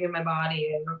living in my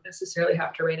body. I don't necessarily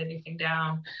have to write anything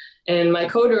down. And my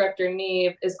co-director,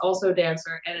 Neve, is also a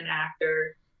dancer and an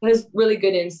actor. Has really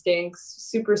good instincts,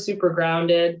 super, super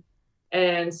grounded,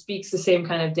 and speaks the same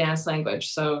kind of dance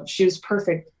language. So she was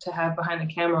perfect to have behind the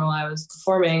camera while I was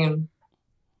performing. And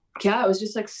yeah, it was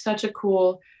just like such a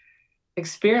cool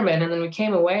experiment. And then we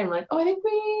came away and I'm like, oh, I think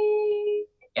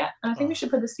we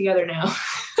should put this together now.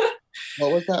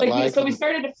 What was that like? So we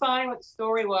started to find what the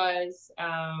story was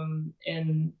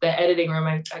in the editing room.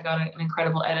 I got an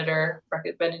incredible editor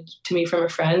recommended to me from a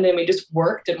friend, and we just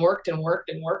worked and worked and worked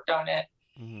and worked on it.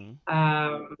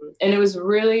 And it was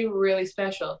really, really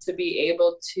special to be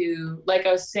able to, like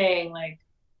I was saying, like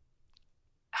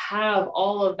have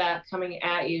all of that coming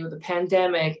at you, the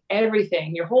pandemic,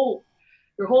 everything, your whole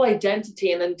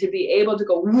identity, and then to be able to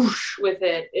go whoosh with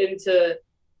it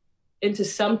into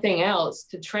something else,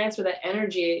 to transfer that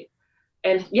energy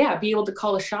and be able to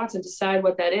call the shots and decide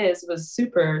what that is was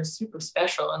super, super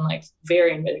special and like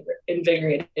very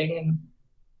invigorating. And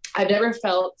I've never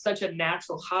felt such a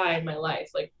natural high in my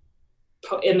life, like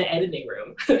in the editing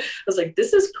room. I was like,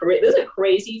 this is a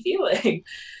crazy feeling.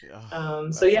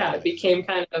 It became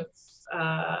kind of,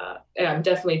 I'm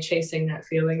definitely chasing that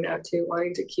feeling now too,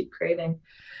 wanting to keep creating.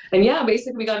 And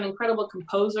basically we got an incredible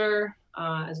composer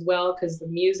as well, because the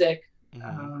music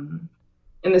and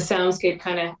the soundscape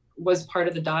kind of was part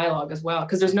of the dialogue as well,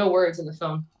 because there's no words in the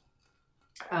film.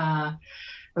 And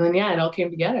then it all came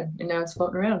together, and now it's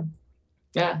floating around.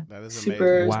 Yeah, that is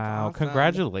super amazing. Wow, awesome.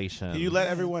 Congratulations. Can you let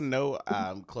everyone know,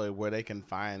 Chloe, where they can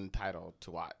find Tidal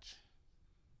to watch?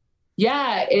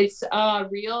 Yeah, it's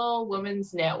Real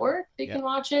Women's Network. They can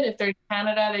watch it. If they're in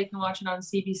Canada, they can watch it on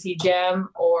CBC Gem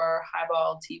or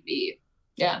Highball TV.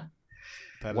 Yeah.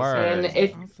 That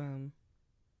is Awesome.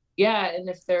 Yeah, and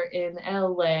if they're in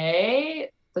LA,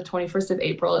 the 21st of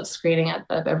April, it's screening at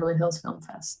the Beverly Hills Film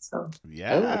Fest. So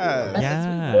yeah.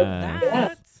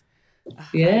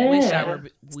 Yeah. I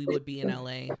wish we would be in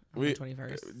LA on the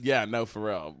 21st. Yeah, no, for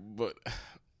real. But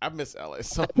I miss LA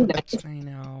so much. I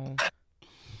know.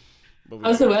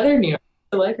 How's the weather in New York?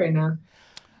 What's it like right now?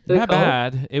 Is it Not cold?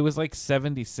 bad. It was like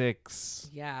 76.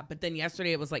 Yeah, but then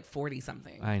yesterday it was like 40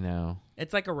 something. I know.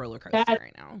 It's like a roller coaster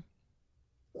right now.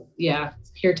 Yeah,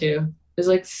 here too. It was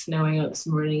like snowing out this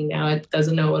morning. Now it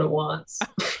doesn't know what it wants.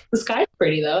 The sky's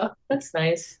pretty though. That's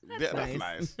nice. That's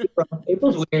nice.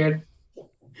 April's weird.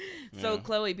 So,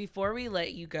 Chloe, before we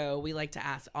let you go, we like to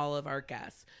ask all of our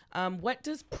guests, what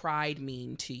does pride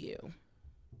mean to you?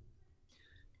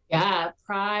 Yeah,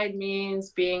 pride means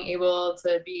being able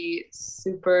to be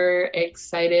super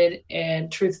excited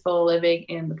and truthful living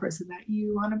in the person that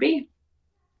you want to be.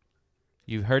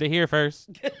 You heard it here first.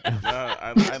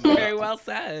 I Very well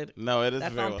said. No, it is.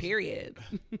 That's very on well period.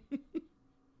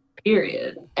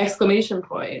 Period. Exclamation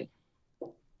point.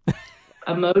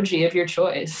 Emoji of your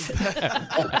choice.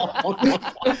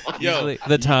 Usually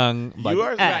the tongue. Like,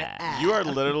 you are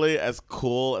literally as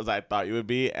cool as I thought you would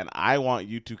be, and I want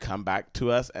you to come back to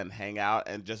us and hang out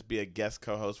and just be a guest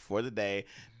co-host for the day.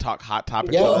 Talk hot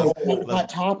topics Yo, with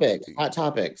us. hot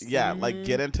topics. Yeah, like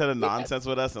get into the nonsense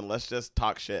with us and let's just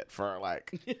talk shit for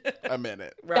like a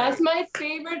minute. Right. That's my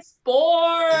favorite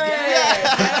sport.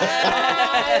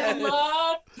 I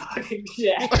love talking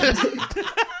shit.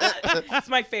 It's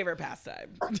my favorite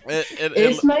pastime.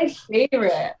 It's my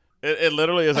favorite. It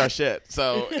literally is our shit.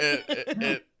 So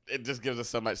it just gives us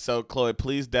so much. So Chloe,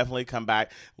 please definitely come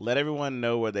back. Let everyone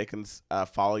know where they can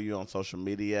follow you on social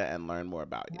media and learn more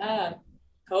about you. Yeah,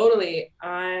 totally.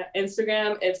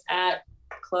 Instagram, it's at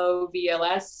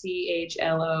ChloVLS,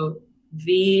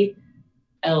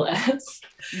 CHLOVLS.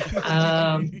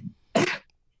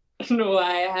 I don't know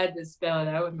why I had to spell it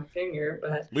out with my finger,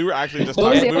 but we were actually just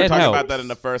What was talking. it? We were It talking helps. about that in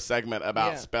the first segment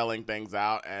about Yeah. spelling things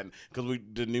out, and because we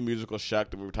did new musical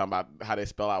Shucked, and we were talking about how they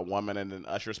spell out woman, and then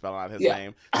Usher spelling out his Yeah.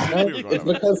 name. No, We were going it's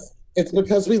over that.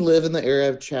 because we live in the era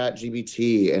of Chat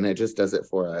GBT and it just does it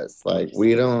for us. Like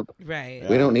we don't Right.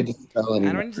 we don't need to spell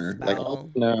anymore. don't need to Like spell.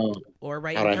 no, Or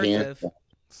write how in to hand. cursive.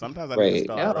 Sometimes I need to Right.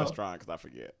 spell out a No. restaurant because I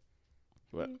forget.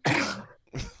 But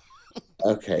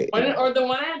Okay. or the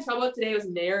one I had trouble with today was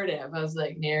narrative. I was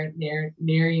like, near.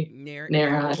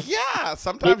 yeah,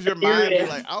 sometimes your mind be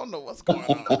like, I don't know what's going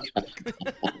on.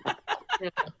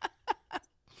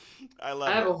 I love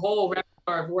I have it. a whole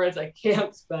repertoire of words I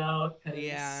can't spell. 'Cause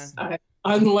Yeah. I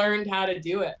unlearned how to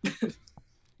do it.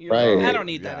 Right. I don't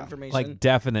need that Yeah. information. like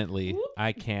definitely,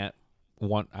 I can't.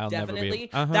 I'll Definitely. never be.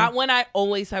 Uh-huh. That one I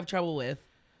always have trouble with.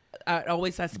 It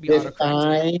always has to be autocorrected.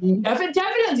 Define.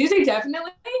 Definitely. Do you say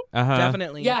definitely? Uh-huh.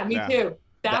 Definitely. Yeah, me Yeah. too.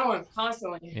 That one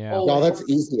constantly. Yeah. Always. No, that's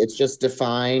easy. It's just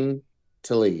define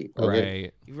to lead.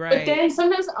 Okay. Right. Right. But then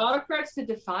sometimes autocorrects to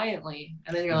defiantly,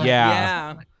 and then you're like,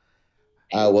 Yeah.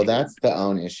 Yeah. Well, that's the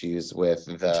own issues with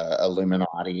the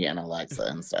Illuminati and Alexa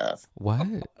and stuff. What?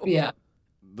 yeah,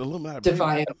 The Illuminati.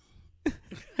 defiant.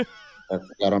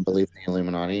 I don't believe in the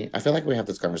Illuminati. I feel like we have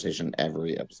this conversation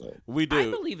every episode. We I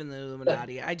do. believe in the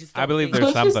Illuminati. I just I don't believe think-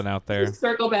 there's Let's just- something out there.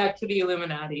 Circle back to the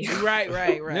Illuminati. Right.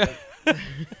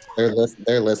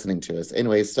 They're listening to us.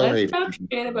 Anyway, sorry. Let's talk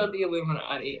shit about the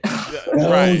Illuminati. Yeah,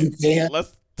 No, right. you can't.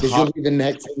 Let's Because you'll talk. be the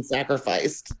next thing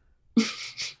sacrificed.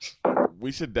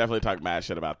 We should definitely talk mad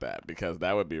shit about that because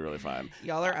that would be really fun.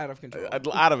 Y'all are out of control.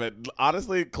 Out of it,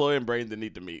 honestly, Chloe and Brandon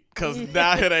need to meet because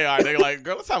now here they are. They're like,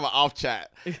 "Girl, let's have an off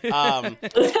chat." Let's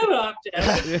have an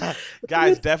option.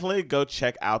 Guys, definitely go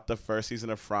check out the first season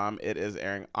of From. It is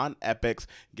airing on Epix.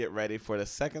 Get ready for the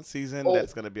second season. Oh.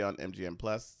 That's going to be on MGM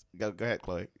Plus. Go ahead,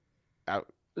 Chloe.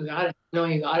 Out. You got it. No,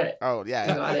 you got it. Oh yeah,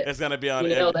 You got it. it's going to be on. You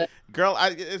nailed it. Girl,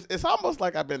 it's almost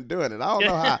like I've been doing it. I don't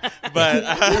know how,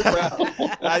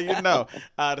 but you know,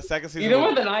 the second season. You know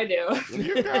more than I do.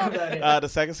 You girl. About it. The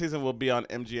second season will be on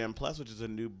MGM Plus, which is a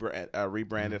new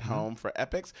rebranded home for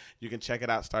Epix. You can check it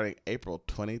out starting April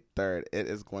 23rd. It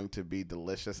is going to be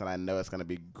delicious, and I know it's going to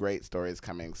be great stories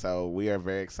coming. So we are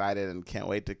very excited and can't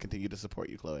wait to continue to support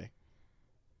you, Chloe.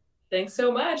 Thanks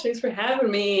so much. Thanks for having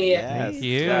me. Yes. Thank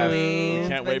you. Chloe. It's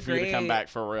Can't been wait for you to come great. back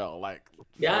for real. Like,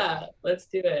 Yeah, let's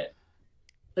do it.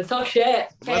 Let's talk shit.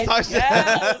 let's Okay? talk shit.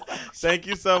 Yes. Thank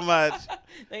you so much.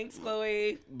 Thanks,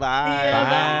 Chloe. Bye. Yeah,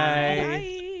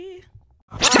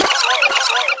 Bye.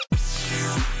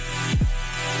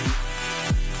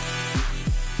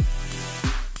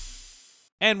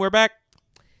 And we're back.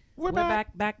 We're back.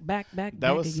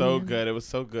 That was so again. good. It was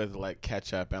so good to like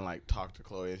catch up and like talk to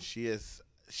Chloe, and she's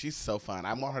so fun.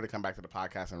 I want her to come back to the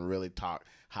podcast and really talk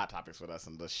hot topics with us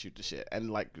and just shoot the shit and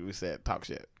like we said, talk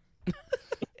shit.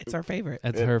 It's our favorite.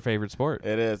 It's her favorite sport.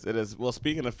 It is. It is. Well,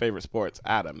 speaking of favorite sports,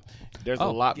 Adam, there's a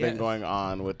lot been going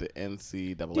on with the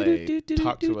NCAA.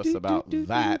 Talk to us about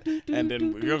that, and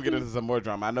then we're gonna get into some more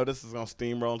drama. I know this is gonna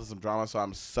steamroll into some drama, so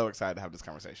I'm so excited to have this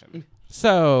conversation.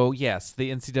 So, yes, the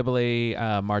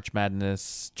NCAA March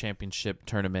Madness Championship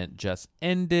tournament just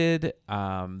ended.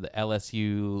 The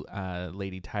LSU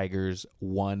Lady Tigers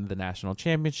won the national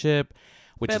championship,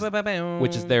 which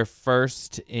is their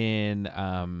first in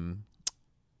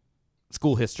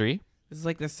school history. This is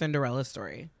like the Cinderella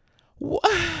story.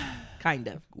 Kind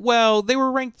of. Well, they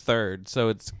were ranked third, so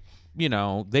it's,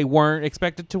 they weren't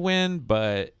expected to win,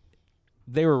 but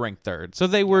they were ranked third. So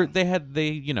they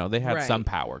had some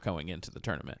power going into the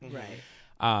tournament.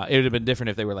 Right. It would have been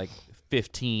different if they were like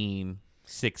 15,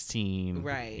 16.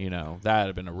 Right. That would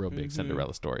have been a real big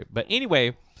Cinderella story. But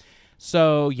anyway,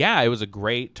 so yeah, it was a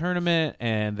great tournament,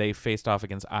 and they faced off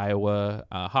against Iowa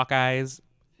Hawkeyes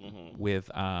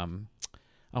with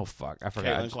oh fuck, I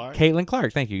forgot. Caitlin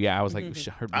Clark. Thank you. Yeah, I was like,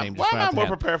 her name. Why am I more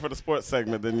prepared for the sports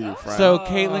segment than you, friend? So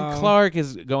Caitlin Clark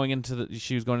is going into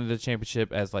she was going into the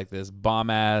championship as like this bomb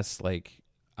ass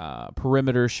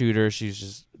perimeter shooter. She's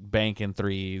just banking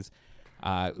threes.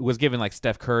 Was given like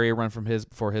Steph Curry a run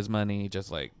for his money, just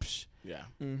like psh. Yeah.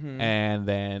 And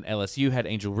then LSU had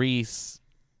Angel Reese,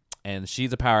 and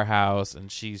she's a powerhouse,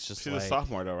 and she's a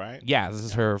sophomore though, right? Yeah, this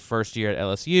is her first year at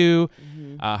LSU.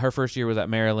 Her first year was at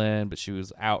Maryland, but she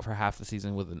was out for half the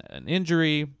season with an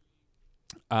injury.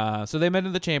 So they met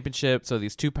in the championship. So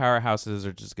these two powerhouses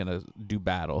are just gonna do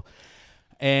battle,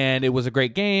 and it was a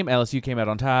great game. LSU came out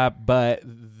on top, but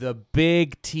the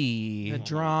big T, the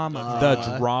drama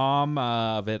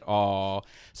of it all.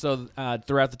 So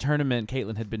throughout the tournament,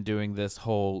 Caitlin had been doing this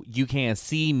whole "you can't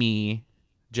see me"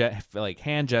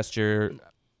 hand gesture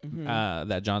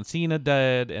that John Cena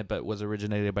did, but was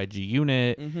originated by G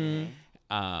Unit.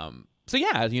 So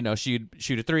yeah, she'd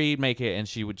shoot a three, make it, and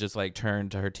she would just like turn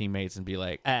to her teammates and be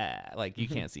like, you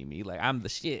can't see me, like I'm the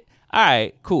shit. All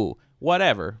right, cool,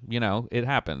 whatever. It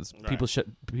happens. Right.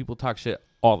 People talk shit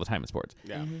all the time in sports.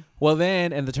 Yeah. Well,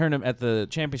 then in the tournament at the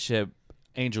championship,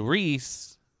 Angel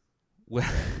Reese, with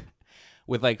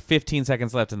like 15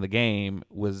 seconds left in the game,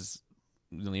 was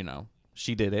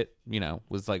she did it,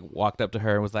 was like walked up to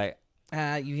her and was like,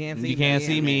 you can't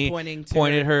see me.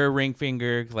 Pointed her ring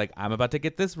finger, like, I'm about to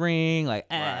get this ring. Like,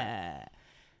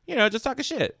 just talking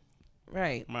shit.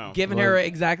 Right. Wow. Giving her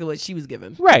exactly what she was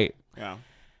given. Right. Yeah.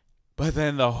 But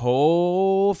then the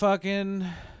whole fucking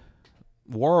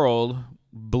world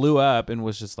blew up and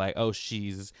was just like, oh,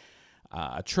 she's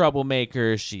a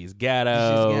troublemaker. She's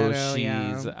ghetto.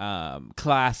 She's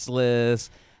classless.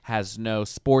 Has no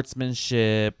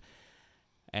sportsmanship.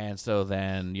 And so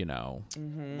then,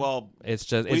 well, it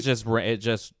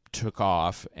just took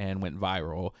off and went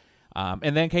viral.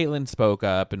 And then Caitlin spoke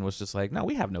up and was just like, no,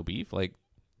 we have no beef. Like,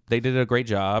 they did a great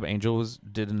job. Angel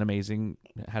had an amazing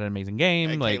game.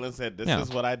 And like Caitlin said, this is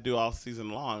what I do all season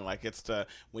long. Like, it's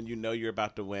when you know you're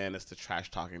about to win, it's the trash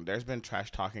talking. There's been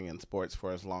trash talking in sports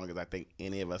for as long as I think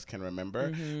any of us can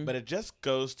remember. But it just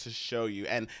goes to show you.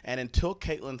 And until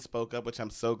Caitlin spoke up, which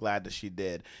I'm so glad that she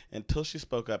did, until she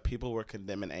spoke up, people were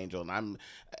condemning Angel. And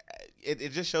it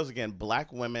just shows again,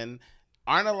 black women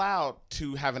aren't allowed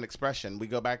to have an expression. We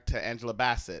go back to Angela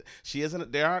Bassett.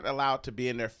 They aren't allowed to be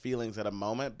in their feelings at a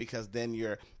moment, because then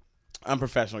you're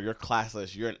unprofessional, you're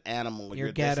classless, you're an animal,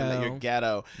 you're ghetto, this and that, you're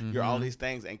ghetto, you're all these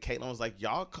things. And Caitlin was like,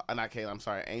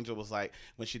 Angel was like,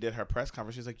 when she did her press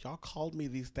conference, she's like, y'all called me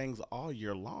these things all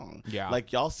year long. Yeah.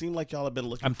 Like, y'all seem like y'all have been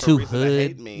looking for too a reason hood. to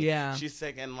hate me. Yeah. She's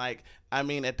sick. And like, I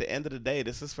mean, at the end of the day,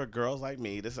 this is for girls like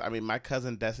me. My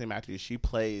cousin Destiny Matthews, she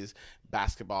plays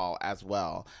basketball as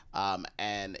well.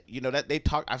 And that they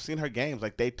talk, I've seen her games,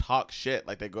 like they talk shit,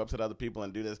 like they go up to the other people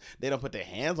and do this. They don't put their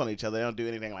hands on each other. They don't do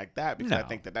anything like that, because I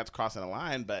think that's crossing a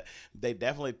line, but they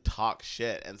definitely talk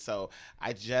shit. And so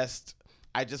I just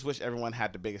wish everyone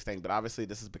had the biggest thing, but obviously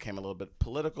this has become a little bit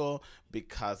political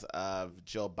because of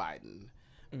Joe Biden,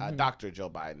 Dr. Joe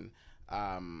Biden.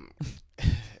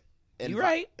 You're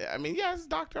right. I mean, yes,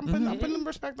 doctor. I'm putting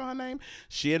respect on her name.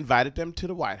 She invited them to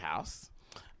the White House.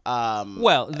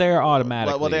 Well, they're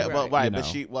automatically right. But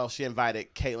she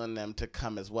invited Caitlin and them to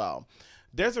come as well.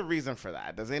 There's a reason for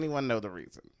that. Does anyone know the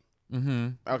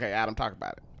reason? Okay, Adam, talk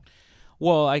about it.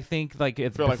 Well, I think like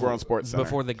like we're on Sports Center.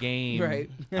 Before the game, right?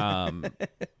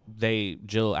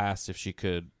 Jill asked if she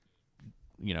could,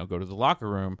 go to the locker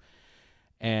room,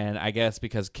 and I guess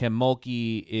because Kim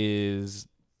Mulkey is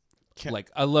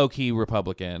like a low key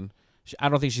Republican, I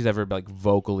don't think she's ever like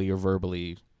vocally or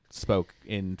verbally spoke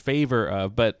in favor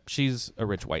of, but she's a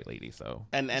rich white lady, so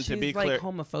and she's to be like clear,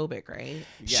 homophobic, right?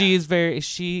 she's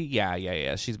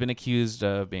she's been accused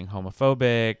of being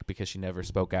homophobic because she never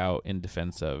spoke out in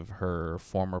defense of her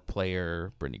former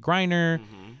player Brittany Griner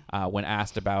when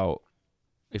asked about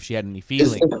if she had any Is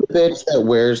feelings. this the bitch that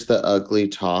wears the ugly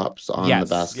tops on Yes.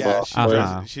 the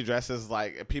basketball? She dresses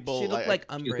like people. She looked like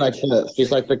She's Umbridge.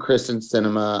 she's like the Kristen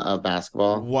Cinema of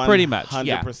basketball. Pretty much,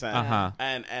 100%.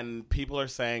 Yeah. And people are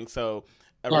saying so.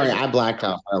 Sorry, I blacked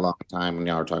out for a long time when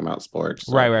y'all were talking about sports.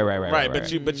 So. Right.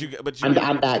 But you.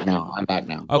 I'm back now.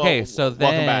 Okay, Well, so welcome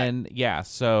then, back.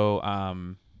 so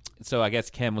I guess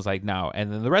Kim was like, no,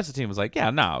 and then the rest of the team was like, yeah,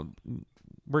 no,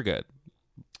 we're good.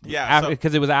 Yeah,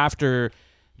 because it was after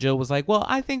Jill was like, well,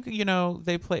 I think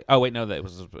they play. Oh wait, no, that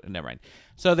was never mind.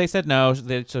 So they said no,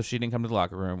 so she didn't come to the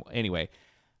locker room anyway.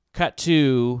 Cut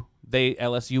to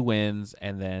LSU wins,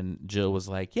 and then Jill was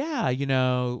like, yeah,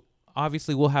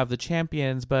 obviously we'll have the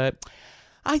champions, but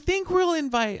I think I'm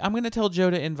going to tell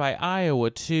Joe to invite Iowa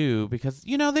too, because,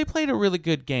 they played a really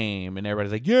good game, and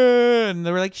everybody's like, yeah. And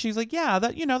they were like, she's like, yeah,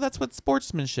 that, that's what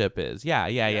sportsmanship is. Yeah.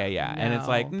 And it's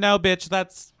like, no, bitch,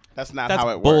 that's not how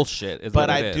it works. Bullshit. But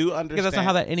I do understand, because that's not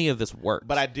how any of this works.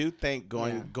 But I do think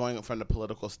going from the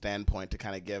political standpoint to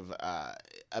kind of give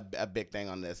a big thing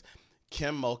on this,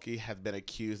 Kim Mulkey has been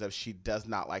accused of she does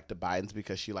not like the Bidens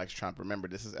because she likes Trump. Remember,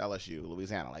 this is LSU,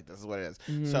 Louisiana. Like, this is what it is.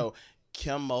 Mm-hmm. So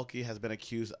Kim Mulkey has been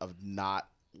accused of not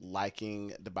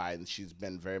liking the Bidens. She's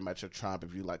been very much a Trump.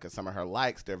 If you look at some of her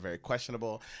likes, they're very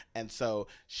questionable. And so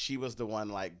she was the one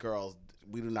like, girls,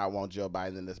 we do not want Joe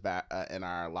Biden in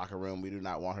our locker room. We do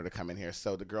not want her to come in here.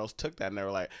 So the girls took that and they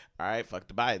were like, all right, fuck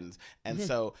the Bidens. And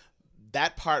so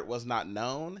that part was not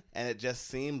known. And it just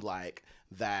seemed like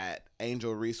that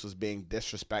Angel Reese was being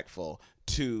disrespectful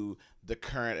to the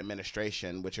current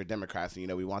administration, which are Democrats,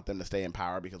 and we want them to stay in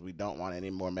power because we don't want any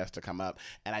more mess to come up.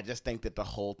 And I just think that the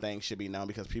whole thing should be known,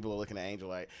 because people are looking at Angel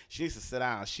like, she needs to sit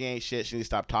down, she ain't shit, she needs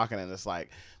to stop talking. And it's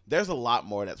like, there's a lot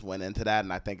more that's went into that,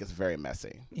 and I think it's very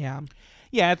messy. Yeah,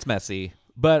 it's messy,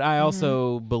 but I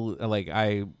also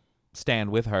I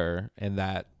stand with her in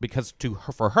that, because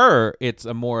for her it's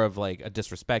a more of like a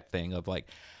disrespect thing of like,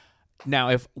 now,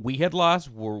 if we had lost,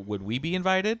 would we be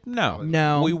invited? No.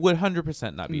 We would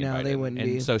 100% not be invited. No, they wouldn't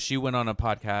be. And so she went on a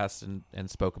podcast and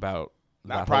spoke about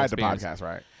Not Pride the podcast,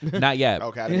 right? Not yet.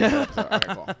 Okay, I didn't know that.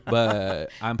 Okay, cool.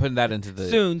 But I'm putting that into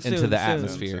the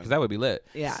atmosphere, because that would be lit.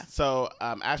 Yeah. So,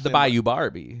 Ashley, the Bayou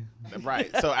Barbie.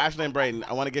 Right. So, Ashley and Braden,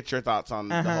 I want to get your thoughts on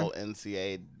the whole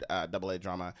NCAA AA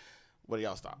drama. What are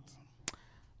y'all's thoughts?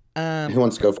 Who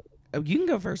wants to go first? You can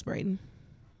go first, Braden.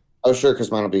 Oh, sure, because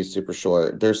mine will be super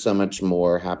short. There's so much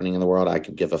more happening in the world. I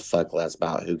could give a fuck less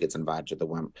about who gets invited to the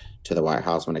White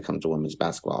House when it comes to women's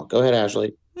basketball. Go ahead,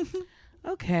 Ashley.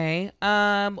 Okay.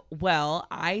 Well,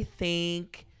 I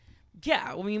think,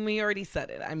 we already said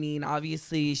it. I mean,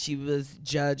 obviously she was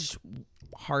judged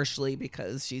harshly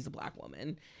because she's a black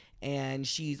woman, and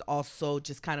she's also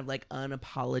just kind of like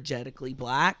unapologetically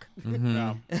black,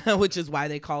 which is why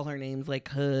they call her names like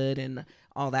Hood and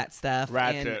all that stuff.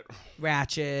 Ratchet,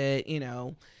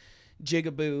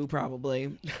 Jigaboo,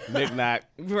 probably. Knick-knack.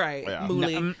 Right. Yeah.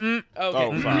 Mooly. Okay.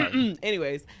 Oh, sorry.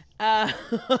 Anyways. And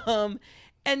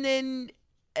then,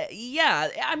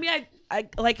 I mean, I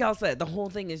like y'all said, the whole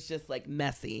thing is just like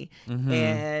messy.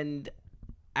 And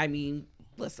I mean,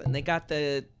 listen, they got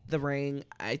the ring.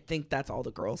 I think that's all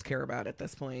the girls care about at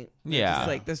this point. They're just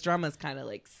like, this drama is kind of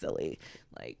like silly.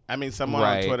 Like, I mean, someone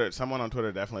on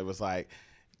Twitter definitely was like,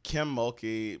 Kim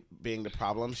Mulkey being the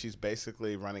problem, she's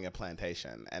basically running a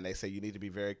plantation. And they say you need to be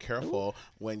very careful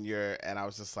when you're, and I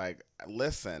was just like,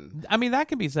 listen. I mean, that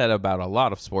can be said about a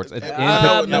lot of sports.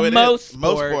 Most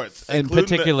sports. In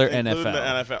particular,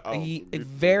 NFL. NFL. Oh.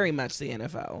 Very much the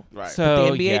NFL. Right. So,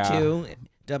 but the NBA too.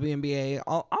 WNBA,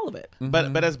 all of it.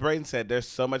 But as Braden said, there's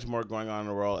so much more going on in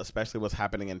the world, especially what's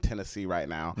happening in Tennessee right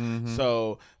now.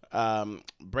 So,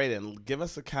 Braden, give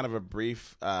us a kind of a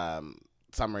brief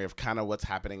summary of kind of what's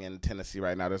happening in Tennessee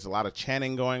right now. There's a lot of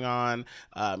chanting going on.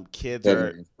 Kids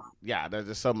there's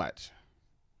just so much.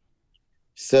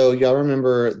 So y'all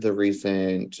remember the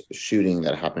recent shooting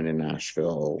that happened in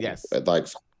Nashville? Yes.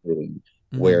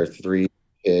 Where 3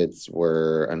 kids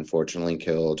were unfortunately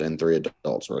killed and 3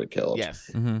 adults were killed. Yes.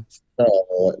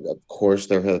 So, of course,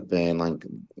 there have been,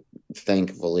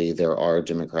 thankfully, there are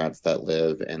Democrats that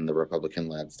live in the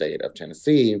Republican-led state of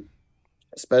Tennessee,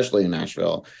 especially in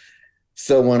Nashville.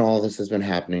 So when all this has been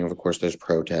happening, of course, there's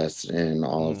protests and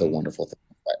all of the wonderful things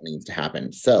that needs to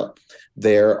happen. So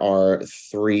there are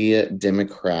 3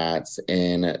 Democrats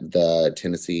in the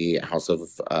Tennessee House.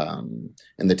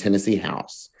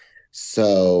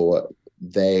 So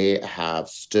they have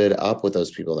stood up with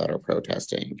those people that are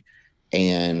protesting.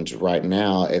 And right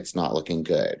now, it's not looking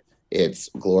good. It's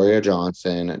Gloria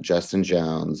Johnson, Justin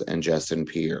Jones, and Justin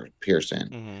Pearson.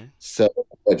 Mm-hmm. So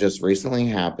what just recently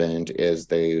happened is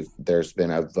there's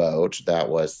been a vote that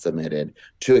was submitted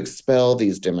to expel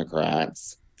these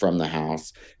Democrats from the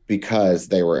House because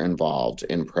they were involved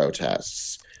in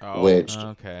protests, which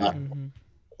Okay.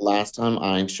 last time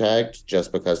I checked,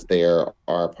 just because they are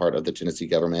part of the Tennessee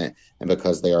government and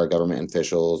because they are government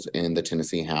officials in the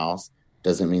Tennessee House,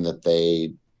 doesn't mean that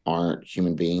they aren't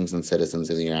human beings and citizens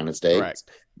of the United States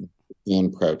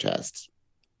in protests.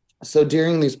 So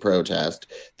during these protests,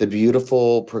 the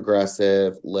beautiful,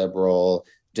 progressive, liberal,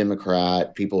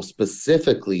 Democrat people,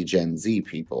 specifically Gen Z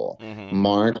people,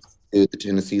 marched to the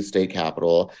Tennessee state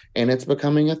capitol, and it's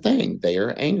becoming a thing. They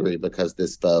are angry because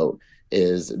this vote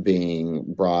is being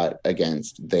brought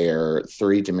against their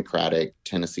 3 Democratic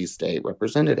Tennessee state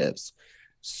representatives.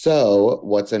 So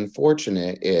what's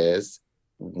unfortunate is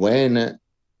when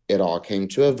it all came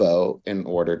to a vote in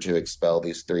order to expel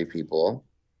these 3 people,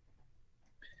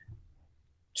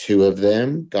 2 of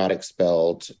them got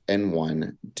expelled and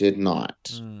 1 did not.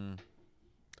 And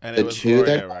the it was two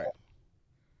Gloria, that right?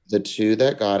 The 2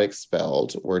 that got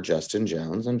expelled were Justin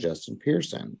Jones and Justin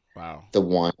Pearson. Wow. The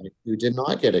 1 who did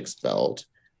not get expelled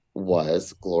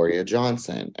was Gloria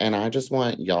Johnson. And I just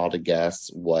want y'all to guess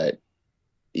what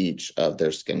each of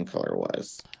their skin color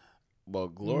was. Well,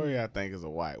 Gloria, I think, is a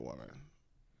white woman.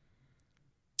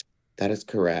 That is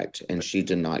correct. And she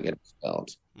did not get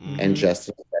expelled. And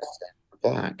Justin Pearson was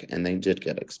black, and they did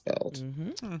get expelled.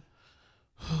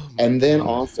 And then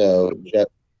also,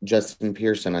 Justin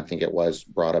Pearson, I think it was,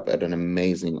 brought up at an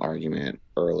amazing argument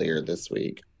earlier this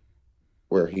week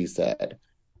where he said,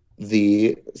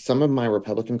 some of my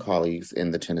Republican colleagues in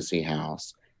the Tennessee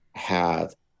House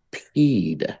have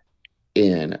peed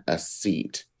in a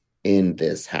seat in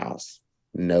this House.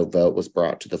 No vote was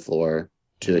brought to the floor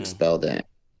to expel them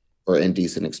for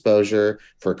indecent exposure,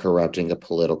 for corrupting a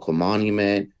political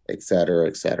monument, et cetera,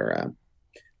 et cetera.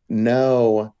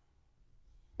 No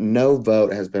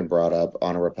vote has been brought up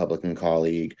on a Republican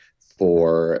colleague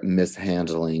for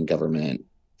mishandling government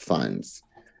funds.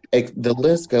 The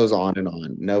list goes on and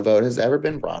on. No vote has ever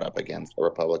been brought up against a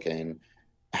Republican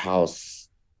House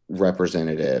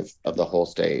representative of the whole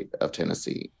state of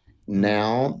Tennessee.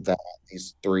 Now that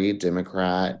these 3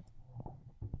 Democrat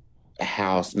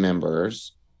House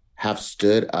members have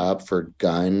stood up for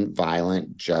gun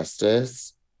violent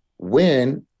justice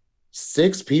when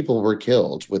 6 people were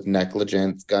killed with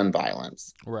negligent gun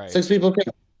violence. Right. 6 people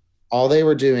killed. All they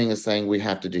were doing is saying, we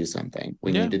have to do something.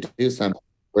 We need to do something.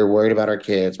 We're worried about our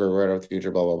kids. We're worried about the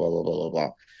future, blah, blah, blah, blah, blah, blah, blah.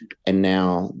 And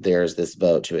now there's this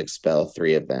vote to expel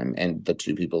 3 of them. And the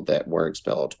 2 people that were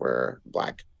expelled were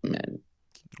black men.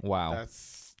 Wow.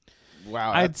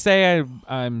 Wow. I'd say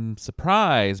I'm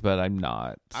surprised, but I'm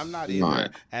not. I'm not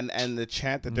either. And the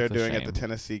chant that they're doing at the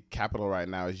Tennessee Capitol right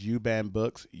now is you ban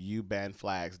books, you ban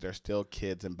flags. There's still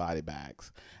kids in body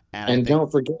bags. And don't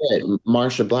forget,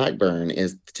 Marsha Blackburn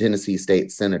is the Tennessee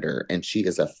state senator, and she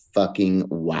is a fucking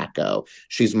wacko.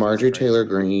 She's Marjorie Taylor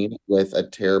Greene with a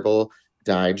terrible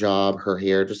dye job. Her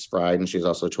hair just fried, and she's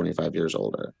also 25 years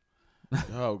older.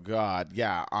 Oh God,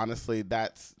 yeah. Honestly,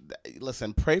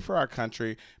 listen. Pray for our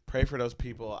country. Pray for those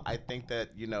people. I think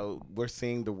that we're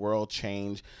seeing the world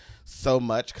change so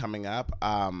much coming up.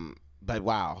 But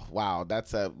wow.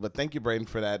 But thank you, Braden,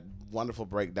 for that wonderful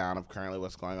breakdown of currently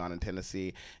what's going on in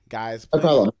Tennessee, guys.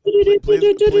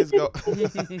 Please go.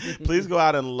 Please go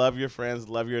out and love your friends,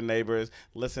 love your neighbors.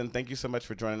 Listen, thank you so much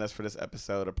for joining us for this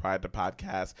episode of Pride the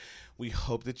Podcast. We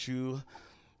hope that you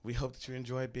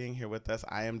enjoyed being here with us.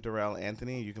 I am Darrell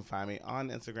Anthony. You can find me on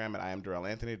Instagram at I am Darrell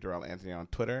Anthony, Darrell Anthony on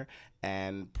Twitter,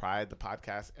 and Pride the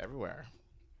Podcast everywhere.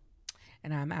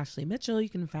 And I'm Ashley Mitchell. You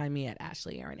can find me at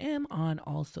Ashley Aaron M on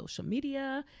all social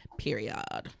media,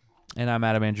 period. And I'm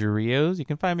Adam Andrew Rios. You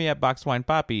can find me at Boxwine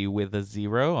Poppy with a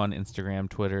 0 on Instagram,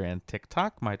 Twitter, and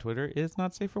TikTok. My Twitter is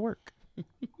not safe for work.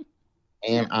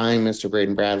 And I'm Mr.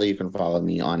 Braden Bradley. You can follow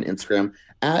me on Instagram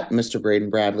at Mr. Braden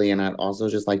Bradley. And I'd also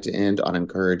just like to end on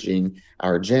encouraging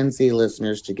our Gen Z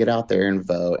listeners to get out there and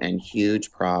vote. And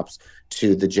huge props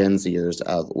to the Gen Zers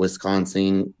of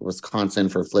Wisconsin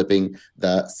for flipping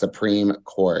the Supreme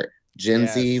Court. Gen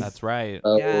Z. That's right.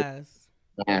 Yes.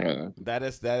 Matter. That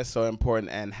is so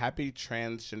important. And happy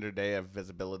Transgender Day of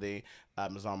Visibility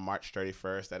is on March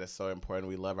 31st. That is so important.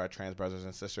 We love our trans brothers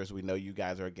and sisters. We know you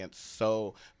guys are against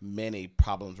so many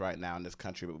problems right now in this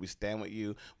country, but we stand with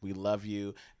you. We love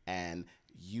you, and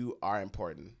you are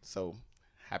important. So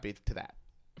happy to that.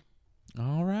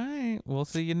 All right. We'll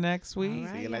see you next week. All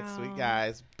right, See you next y'all. week,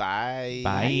 guys. Bye.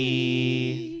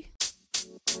 Bye.